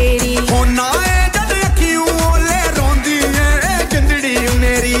भी तेरी होना है जद अखियों ओले रोंदी है जिंदड़ी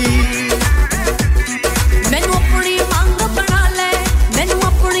मेरी मैनू अपनी मांग बना ले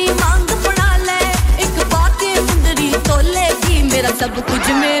एक बात मुंदरी तोले दी मेरा सब कुछ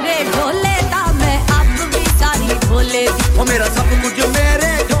मेरे ढोले दा मैं आप भी सारी ढोले दी ओ मेरा सब कुछ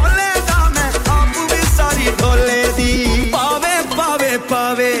मेरे ढोले दा मैं आप भी सारी ढोले दी पावे पावे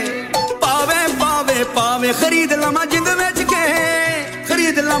पावे पावे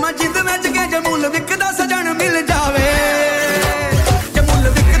ਖਰੀਦ ਲਾਵਾਂ ਜਿੰਦ ਵਿੱਚ ਕੇ ਜਮੂਲ ਵਿਕਦਾ ਸਜਣ ਮਿਲ ਜਾਵੇ ਜਮੂਲ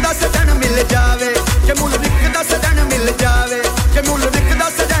ਵਿਕਦਾ ਸਜਣ ਮਿਲ ਜਾਵੇ ਜਮੂਲ ਵਿਕਦਾ ਸਜਣ ਮਿਲ ਜਾਵੇ ਜਮੂਲ ਵਿਕਦਾ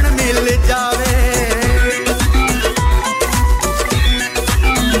ਸਜਣ ਮਿਲ ਜਾਵੇ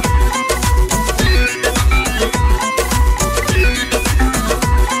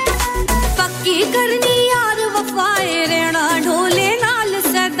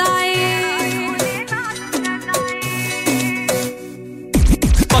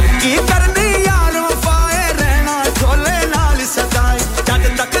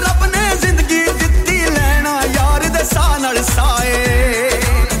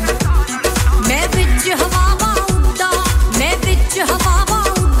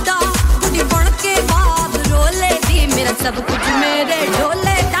सब कुछ मेरे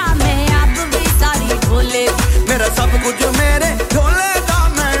ढोले दा मैं आप भी सारी ढोले मेरा सब कुछ मेरे ढोले दा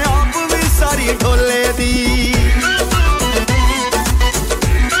मैं आप भी सारी ढोले दी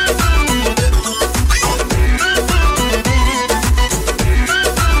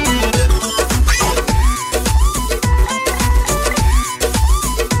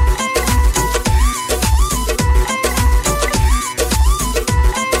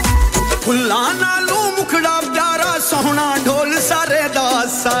फुल्ला नालू मुखड़ा प्यारा सोहना ढोल सारे दा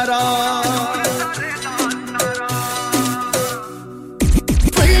सारा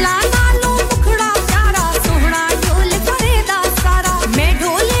फुल्ला नालू मुखड़ा प्यारा सोहना ढोल सारे दा सारा मैं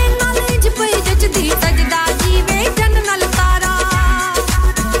ढोले नाल ज पई जचदी सजदा जीवे जन नल तारा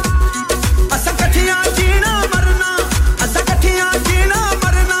असा कठियां जीना मरना असा कठियां जीना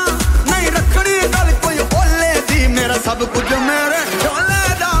मरना नहीं रखड़ी गल कोई होले दी मेरा सब कुछ मेरे ढोले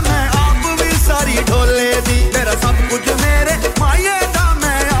दा मैं आप भी सारी ढोले दी मेरा सब कुछ मेरे माये दा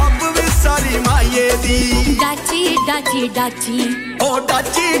मैं आप भी सारी माये दी डाची डाची डाची ओ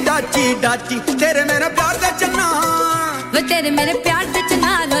डाची डाची डाची तेरे मेरे प्यार दे चन्ना वे तेरे मेरे प्यार दे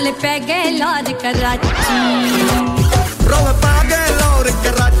चन्ना रोले पै गए लौर कराची रोले पै गए लौर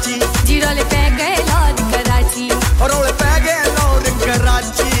कराची जी रोले पै गए लौर कराची रोले पै गए लौर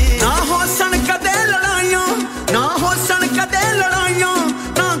कराची ना होसन कदे लड़ाइयां ना होसन कदे लड़ाइयां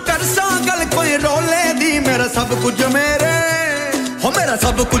ना कर सागल कोई रोले दी मेरा सब कुछ मेरे हो मेरा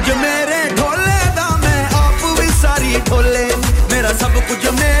सब कुछ मेरे ढोले दा मैं आप भी सारी ढोले मेरा सब कुछ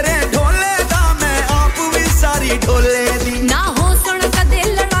मेरे ढोले दा मैं आप भी सारी ढोले दी ना होसन कदे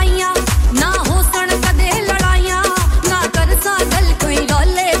लड़ाइयां ना होसन कदे लड़ाइयां ना कर सागल कोई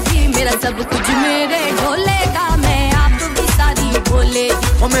रोले दी मेरा सब कुछ मेरे ढोले दा मैं आप भी सारी ढोले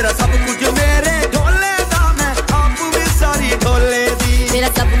ओ मेरा सब कुछ मेरे ढोले दा मैं आप भी सारी ढोले दी मेरा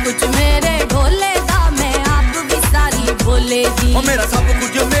सब कुछ मेरे ढोले दा मैं आप भी सारी ढोले दी ओ मेरा सब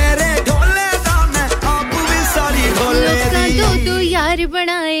कुछ मेरे ढोले दा मैं आप भी सारी ढोले दी दो दो यार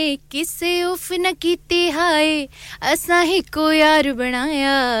बनाए किसे उफ न कीते हाय असा ही को यार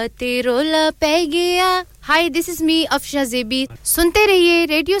बनाया ते रोला पै गया Hi, this is me, Afsha Zebi. सुनते रहिए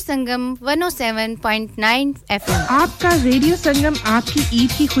रेडियो संगम 107.9 FM. आपका रेडियो संगम आपकी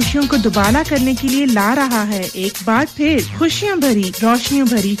ईद की खुशियों को दुबारा करने के लिए ला रहा है एक बार फिर खुशियां भरी रोशनियों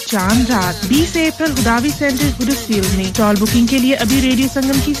भरी चांद रात 20 अप्रैल गुदावी सेंटर हुडर्सफील्ड में टॉल बुकिंग के लिए अभी रेडियो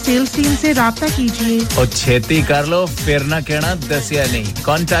संगम की सेल्स टीम से राब्ता कीजिए और छेती कर लो फिर ना कहना दसिया नहीं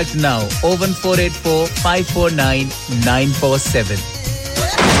contact now 01484 549 947.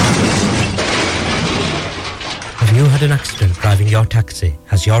 Have you had an accident driving your taxi?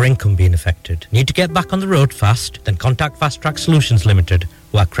 Has your income been affected? Need to get back on the road fast? Then contact Fast Track Solutions Limited,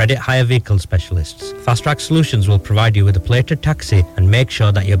 who are credit hire vehicle specialists. Fast Track Solutions will provide you with a plated taxi and make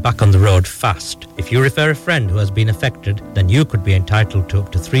sure that you're back on the road fast. If you refer a friend who has been affected, then you could be entitled to up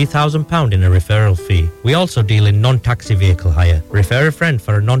to £3,000 in a referral fee. We also deal in non-taxi vehicle hire. Refer a friend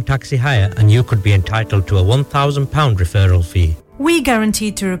for a non-taxi hire and you could be entitled to a £1,000 referral fee. We guarantee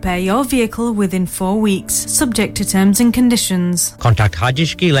to repair your vehicle within 4 weeks, subject to terms and conditions. Contact Haji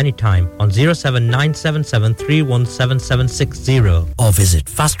Shkil anytime on 07977317760 or visit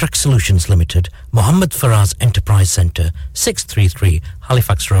Fast Track Solutions Limited, Mohammed Faraz Enterprise Centre, 633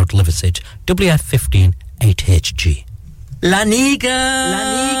 Halifax Road, Liversedge, WF15 8HG. Lanika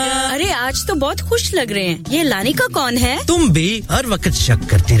अरे आज तो बहुत खुश लग रहे हैं ये Lanika कौन है तुम भी हर वक्त शक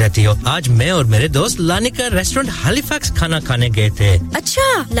करती रहती हो आज मैं और मेरे दोस्त लानिका रेस्टोरेंट हैलिफैक्स खाना खाने गए थे अच्छा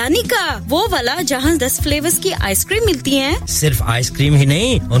लानिका वो वाला जहां 10 फ्लेवर्स की आइसक्रीम मिलती हैं सिर्फ आइसक्रीम ही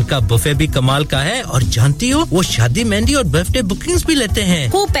नहीं उनका बुफे भी कमाल का है और जानती हो वो शादी मेहंदी और बर्थडे बुकिंग्स भी लेते हैं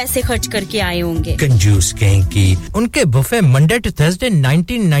खूब पैसे खर्च करके आए होंगे कंजूस कहीं की उनके buffet Monday to Thursday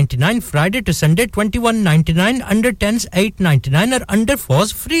 1999 Friday to Sunday 2199 under 10s 8 899 और अंडर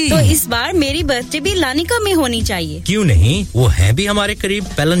फॉर्स फ्री तो इस बार मेरी बर्थडे भी लानिका में होनी चाहिए क्यों नहीं वो है भी हमारे करीब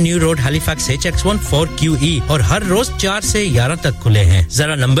पेलन new road Halifax HX1 4QE और हर रोज 4 से 11 तक खुले हैं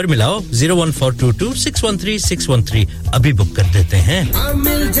जरा नंबर मिलाओ 01422613613 अभी बुक कर देते हैं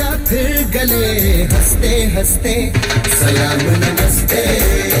मिल जा फिर गले हंसते हंसते सलाम नमस्ते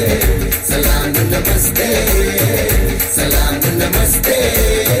सलाम नमस्ते सलाम नमस्ते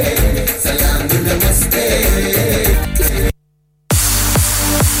सलाम नमस्ते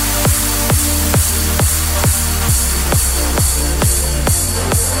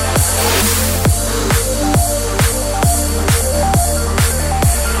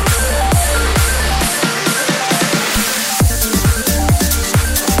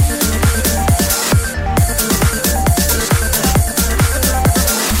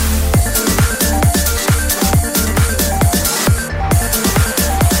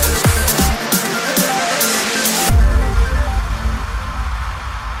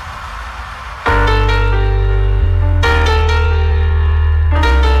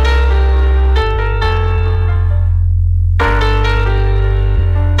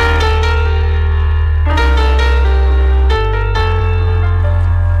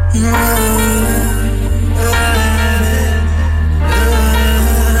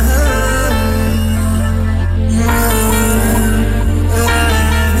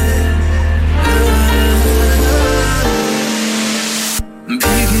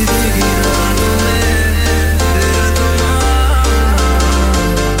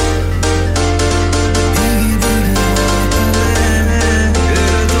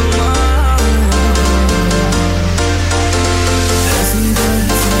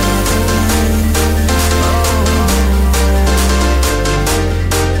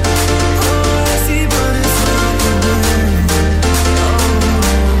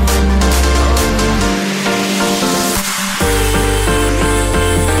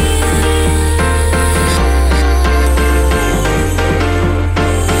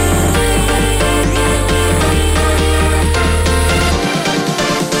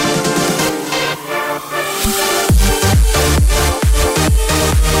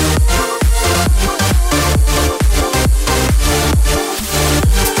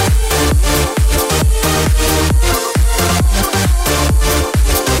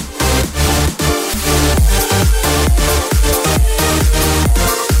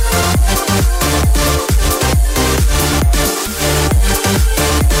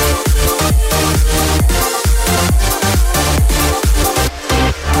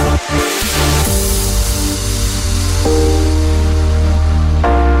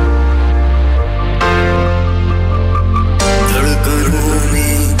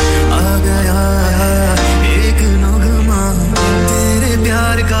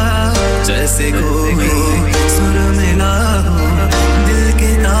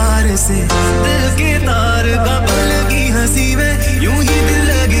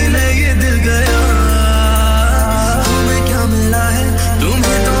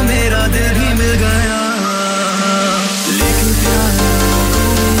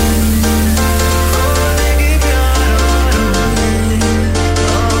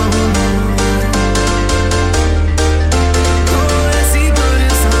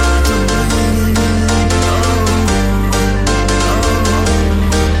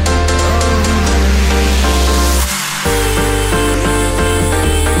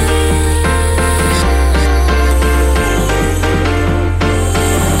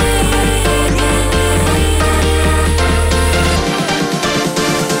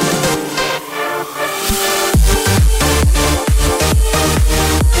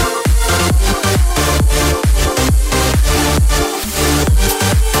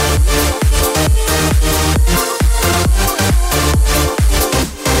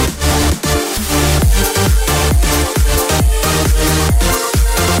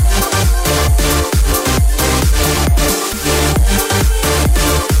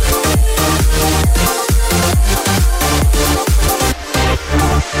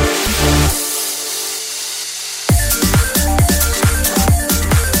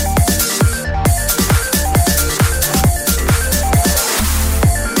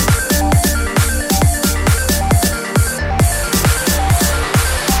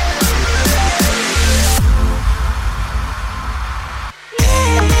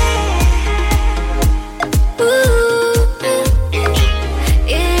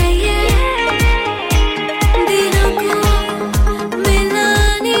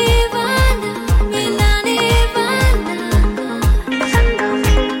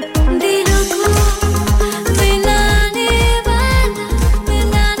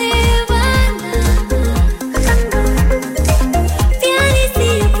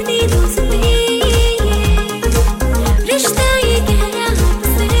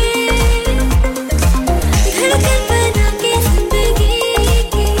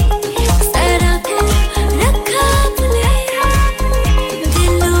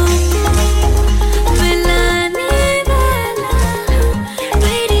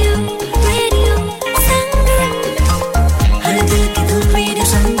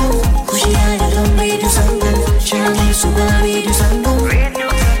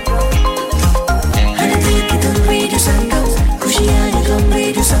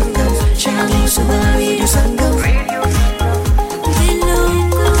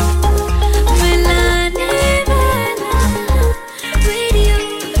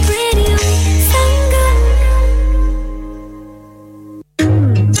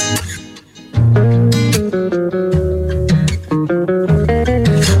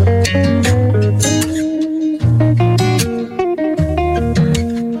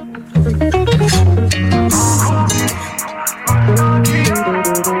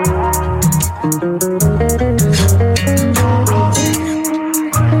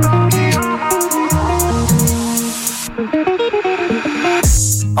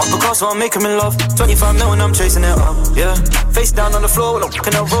I'm making me love 25 mil and I'm chasing it up, yeah face down on the floor,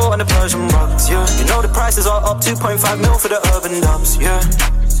 looking at raw on the Persian rugs, yeah you know the prices are up 2.5 mil for the urban dubs, yeah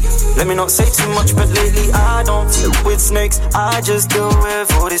let me not say too much, but lately I don't deal with snakes I just deal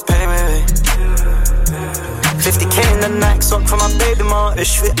with all this pay, 50k in the neck sock for my baby mom if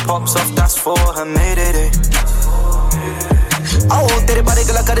shit pops off, that's for her mayday आओ तेरे बारे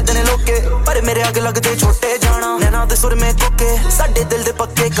गला कर देने लोके पर मेरे आगे लगते छोटे जाना नैना दे सुर में कोके साडे दिल दे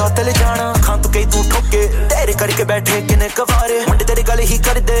पक्के कातल जाना खां तू कई तू ठोके तेरे करके बैठे किने कवारे मुंडे तेरी गल ही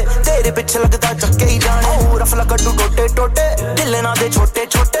कर दे तेरे पीछे लगदा चक्के ही जाने ओ रफला कट्टू टोटे टोटे दिल ना दे छोटे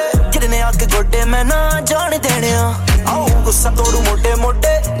छोटे गिरने आके गोडे मैं ना जाने देने आओ गुस्सा तोड़ू मोटे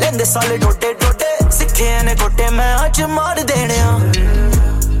मोटे लेंदे साले डोटे डोटे सिक्खे ने कोटे मैं आज मार देने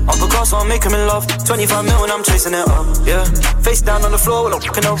Up across, so I'm making me love 25 mil and I'm chasing it up, yeah face down on the floor,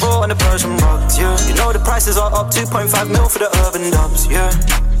 looking at raw on the Persian rugs, yeah you know the prices are up 2.5 mil for the urban dubs, yeah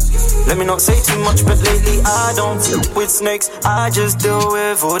let me not say too much, but lately I don't deal with snakes I just deal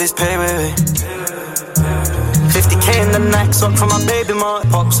with all this pay, 50k in the neck sock for my baby mom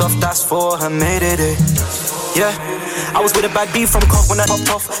pops off, that's for her mayday yeah I was with a bad beef from Cov when I popped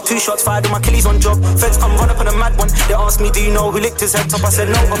off 2 shots fired with my Achilles on job feds come run up on a mad one they asked me do you know who licked his head top I said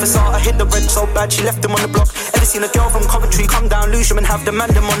no officer I hit the red so bad she left him on the block ever seen a girl from Coventry come down Lewisham and have the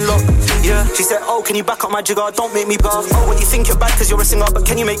man them on lock yeah she said oh can you back up my jigger don't make me bluff oh what you think you're bad cause you're a singer but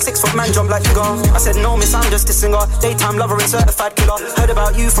can you make 6 foot man jump like you go I said no miss I'm just a singer daytime lover and certified killer heard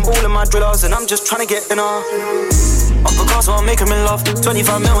about you from all of my drillers and I'm just trying to get in up across, so I'm making me love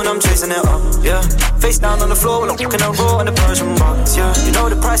 25 mil and I'm chasing it up, yeah face down on the floor, looking at raw on the Persian rugs, yeah you know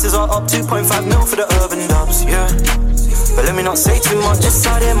the prices are up 2.5 mil for the urban dubs, yeah but let me not say too much just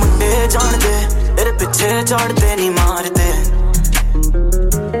sare munde jaande tere piche chadde nahi maarde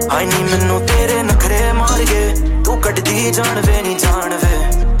ai nahi mainu tere nakhre maar ge tu kaddi jaanve nahi jaanve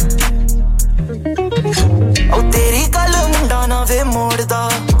oh teri kal munda na ve modda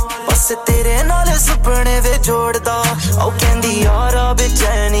बस तेरे नाल सुपने वे जोड़दा ओ कहंदी यारा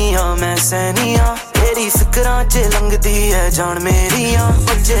बेचैनिया मैं सैनिया तेरी फिकरां च लंघदी है जान मेरियां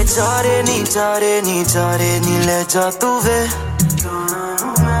बच्चे चारे नी ले जा तू वे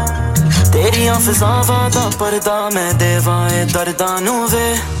तेरियां फिजावां दा पर्दा मैं देवां ए दर्दां नु वे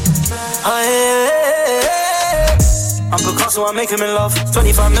हाय I'm across, so I'm making me love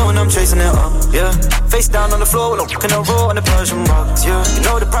 25 mil and I'm chasing it up, yeah face down on the floor, looking at raw on the Persian rugs, yeah you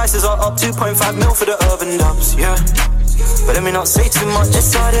know the prices are up 2.5 mil for the urban dubs, yeah but let me not say too much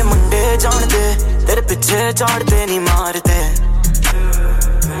just sare munde jaande tere piche chadde nahi maarde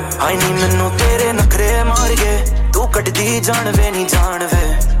ai nahi mainu tere nakhre maar ge tu kaddi jaanve nahi jaanve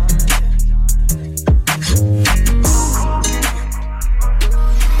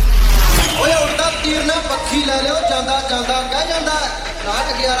oye udda तीर ना पक्षी ले लो ਜਾਂਦਾ ਜਾਂਦਾ ਕਹਿ ਜਾਂਦਾ ਨਾਟ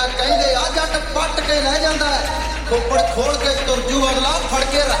 11 ਕਹਿੰਦੇ ਆ ਜੱਟ ਪੱਟ ਕੇ ਲੈ ਜਾਂਦਾ ਕੋਪੜ ਖੋਲ ਕੇ ਤੁਰਜੂ ਅਗਲਾ ਫੜ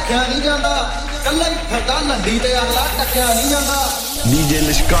ਕੇ ਰੱਖਿਆ ਨਹੀਂ ਜਾਂਦਾ ਕੱਲਾ ਹੀ ਫਟਾ ਲੰਡੀ ਤੇ ਅਗਲਾ ਟੱਕਿਆ ਨਹੀਂ ਜਾਂਦਾ DJ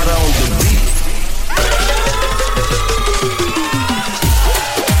Lishkara on the beat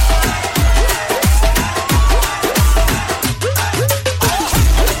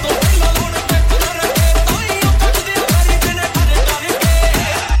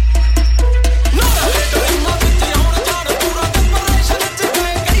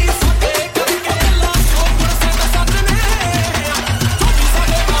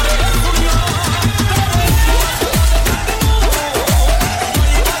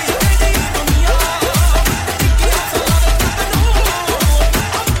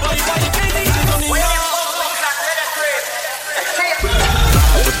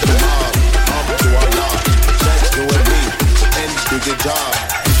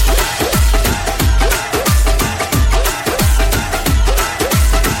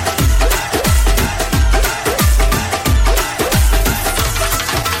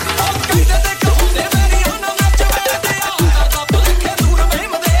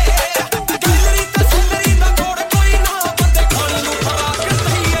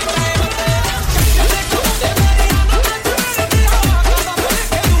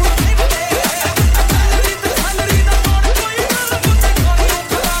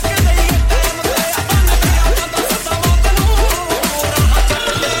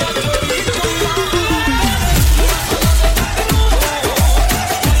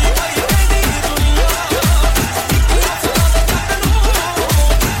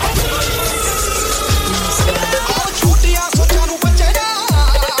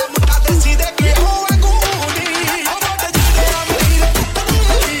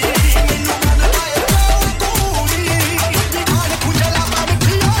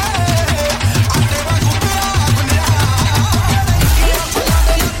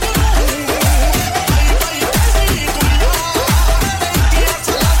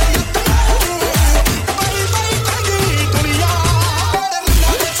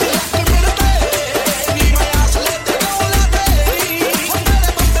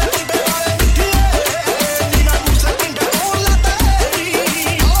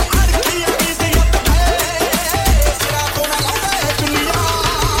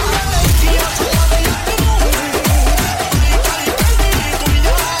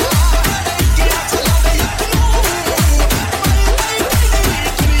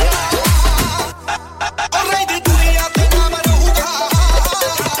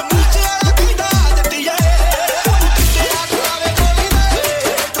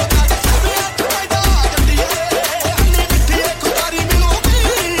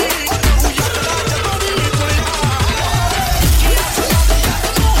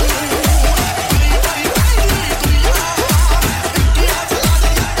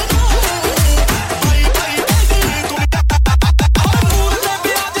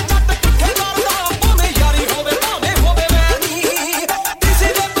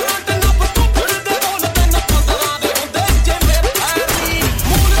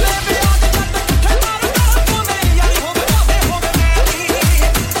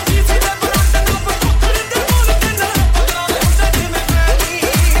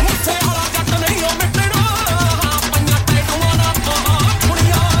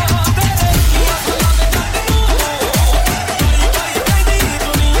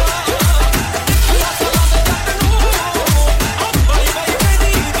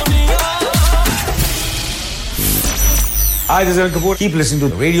Hi, this is Anil Kapoor. Keep listening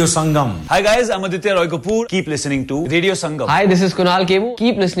to Radio Sangam. Hi guys, I'm Aditya Roy Kapoor. Keep listening to Radio Sangam. Hi, this is Kunal Kebu.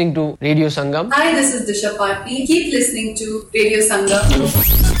 Keep listening to Radio Sangam. Hi, this is Disha Patni. Keep listening to Radio Sangam.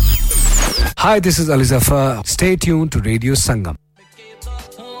 Hi, this is Ali Zafar. Stay tuned to Radio Sangam.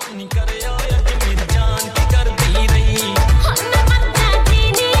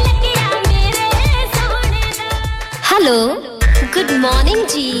 Hello good morning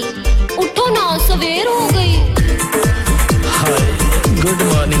जी उठो ना सवेर हो गई hi good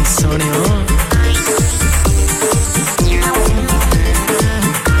morning सोनियो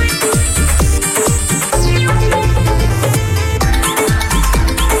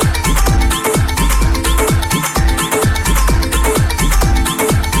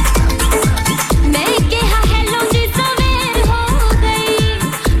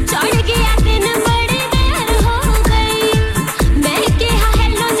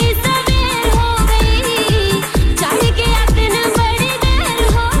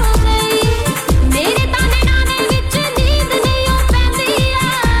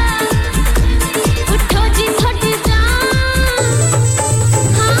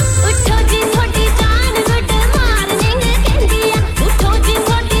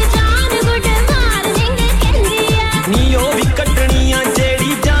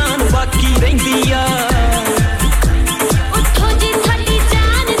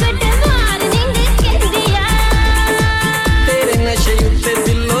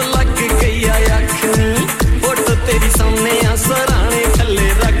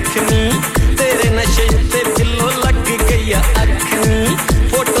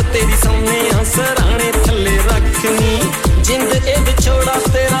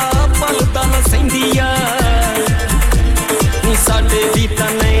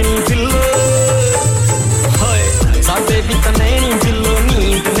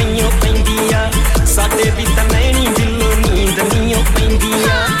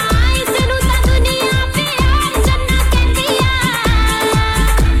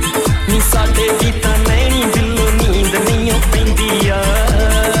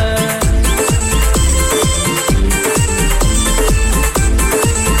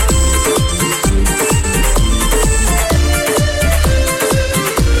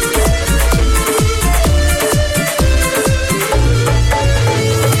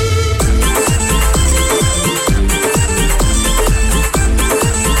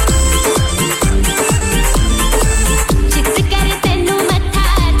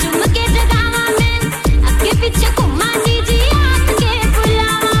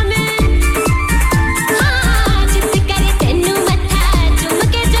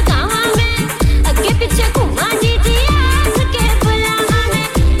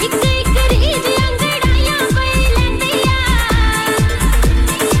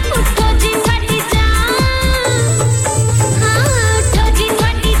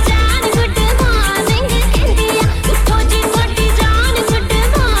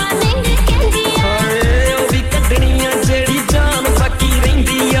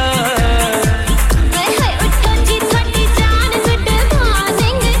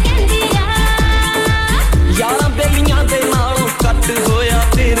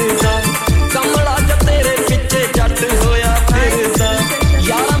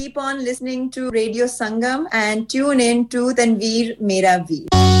listening to Radio Sangam and tune in to Tanveer Mera Veer.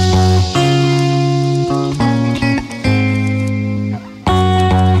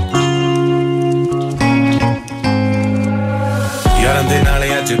 यारां दे नाल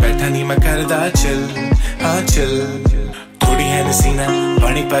अज बैठा नहीं मैं करदा चिल हाँ चिल थोड़ी है नसीना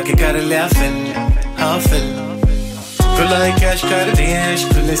पानी पाके कर लिया फिल हाँ फिल खुला कैश कर दिए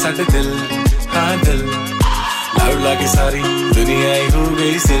खुले साडे दिल हाँ दिल लाउड लागे सारी दुनिया ही हो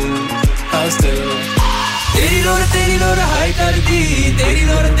गई सिल हाँ स्टिल तेरी लोर हाई कर दी तेरी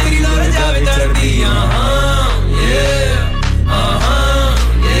लोर जावे चढ़ दी हाँ yeah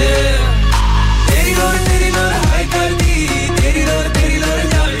yeah तेरी लोर हाई कर दी तेरी लोर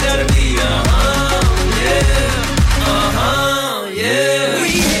जावे चढ़ दी हाँ yeah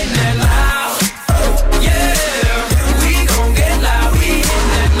we hitting that loud yeah we gon' get loud we hitting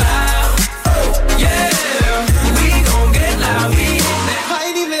that loud yeah we gon' get loud we hitting that हाय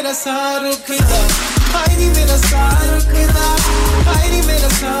नी मेरा सार रुकदा हाय नी मेरा सार रुकदा हाय नी मेरा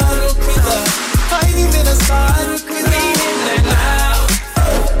सार रुकदा हाय नी मेरा सार रुकदा we hitting that loud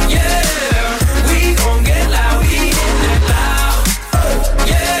yeah we gon' get loud we hitting that loud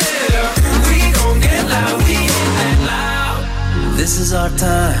yeah we gon' get loud we hitting that loud this is our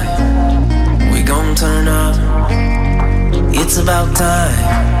time we gon' turn up it's about time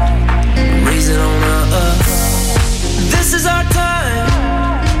raise it on up This is our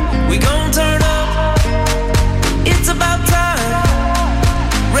time. We gon' turn up. It's about time.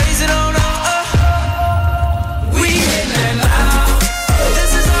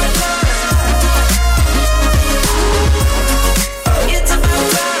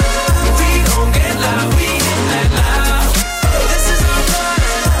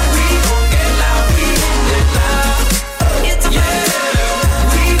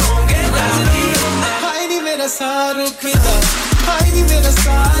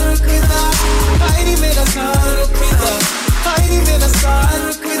 सार रुकदा हाय नी मेरा सार रुकदा हाय नी मेरा सार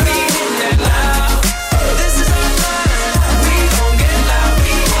रुकदा This is our life we gon' get loud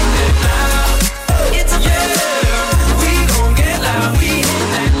we in it loud it's yeah we gon' get loud we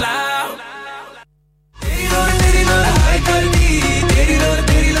in it loud teri lor hai kardi teri lor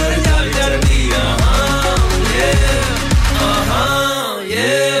jal jardi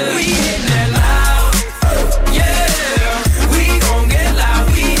yeah we in it loud yeah we gon' get loud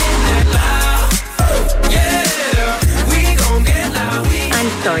we in it loud yeah we gon' get loud I'm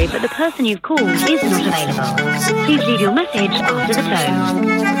sorry, but the person you've called is not available. Please leave your message after the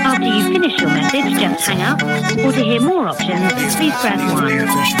tone. After you finish your message, just hang up. Or to hear more options, please press 1.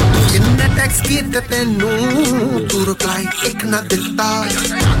 Inne text kitte tenu, tu reply ek na ditta.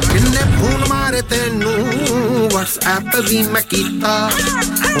 Inne phone mare tenu, WhatsApp vi main kita.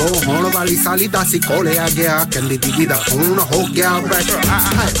 Oh, hon wali sali da si kole aa gaya, kendi didi da phone ho gaya back.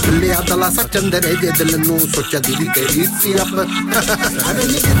 Liya dala sa chandre je dil nu, socha didi teri si up. Abe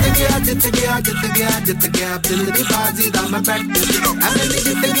ni jitt gaya, dil di baazi da main back. Abe ni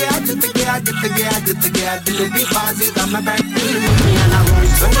jitt gaya, dil di baazi da main back.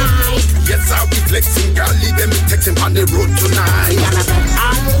 Yes, I'll be flexing, girl, leave them texting on the road tonight.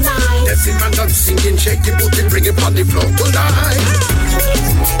 Dancing and done singing, shake your booty, bring it on the floor tonight.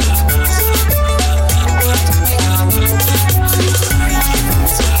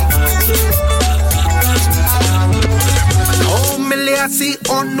 Oh, miliasi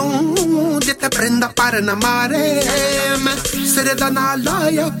onu, jitte prenda par na mare. Me sire da na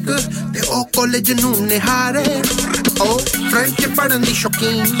layak, te o college nu nihare. Oh, French padhan di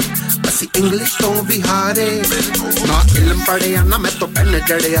shauqeen, asi English to vi haare. Na ilm padhiya na main to pen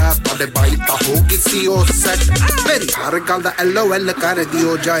jadiya, tade bhai ta hogi si o set. Meri har gal da LOL kar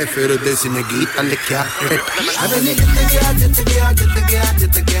diyo jaye, fir desi ne geet likhya hit. Abe ni jitt gaya,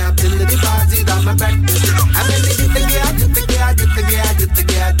 dil di baazi da main back. Abe ni jitt gaya,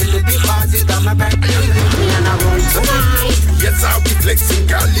 dil di baazi da main back. Yes, I'll be flexing,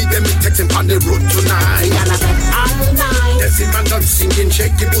 girl, leave them texting on the road tonight. Dancing and done singing,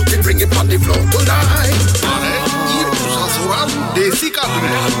 shake your booty, bring it on the floor tonight. ये तो ससुराल देसी का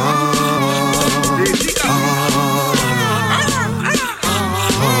देसी का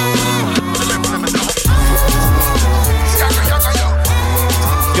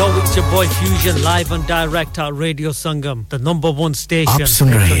Yo, it's your boy Fusion live and direct at Radio Sangam, the #1 station. आप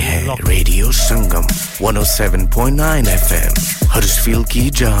सुन रहे हैं रेडियो संगम 107.9 FM, हडर्सफील्ड की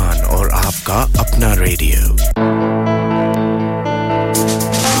जान और आपका अपना radio.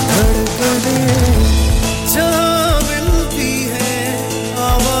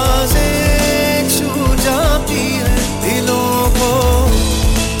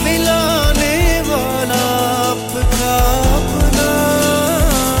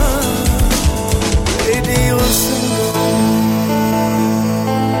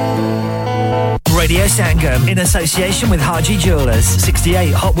 Radio Sangam in association with Haji Jewellers,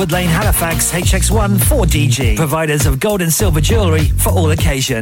 68 Hotwood Lane, Halifax, HX1 4DG. Providers of gold and silver jewellery for all occasions.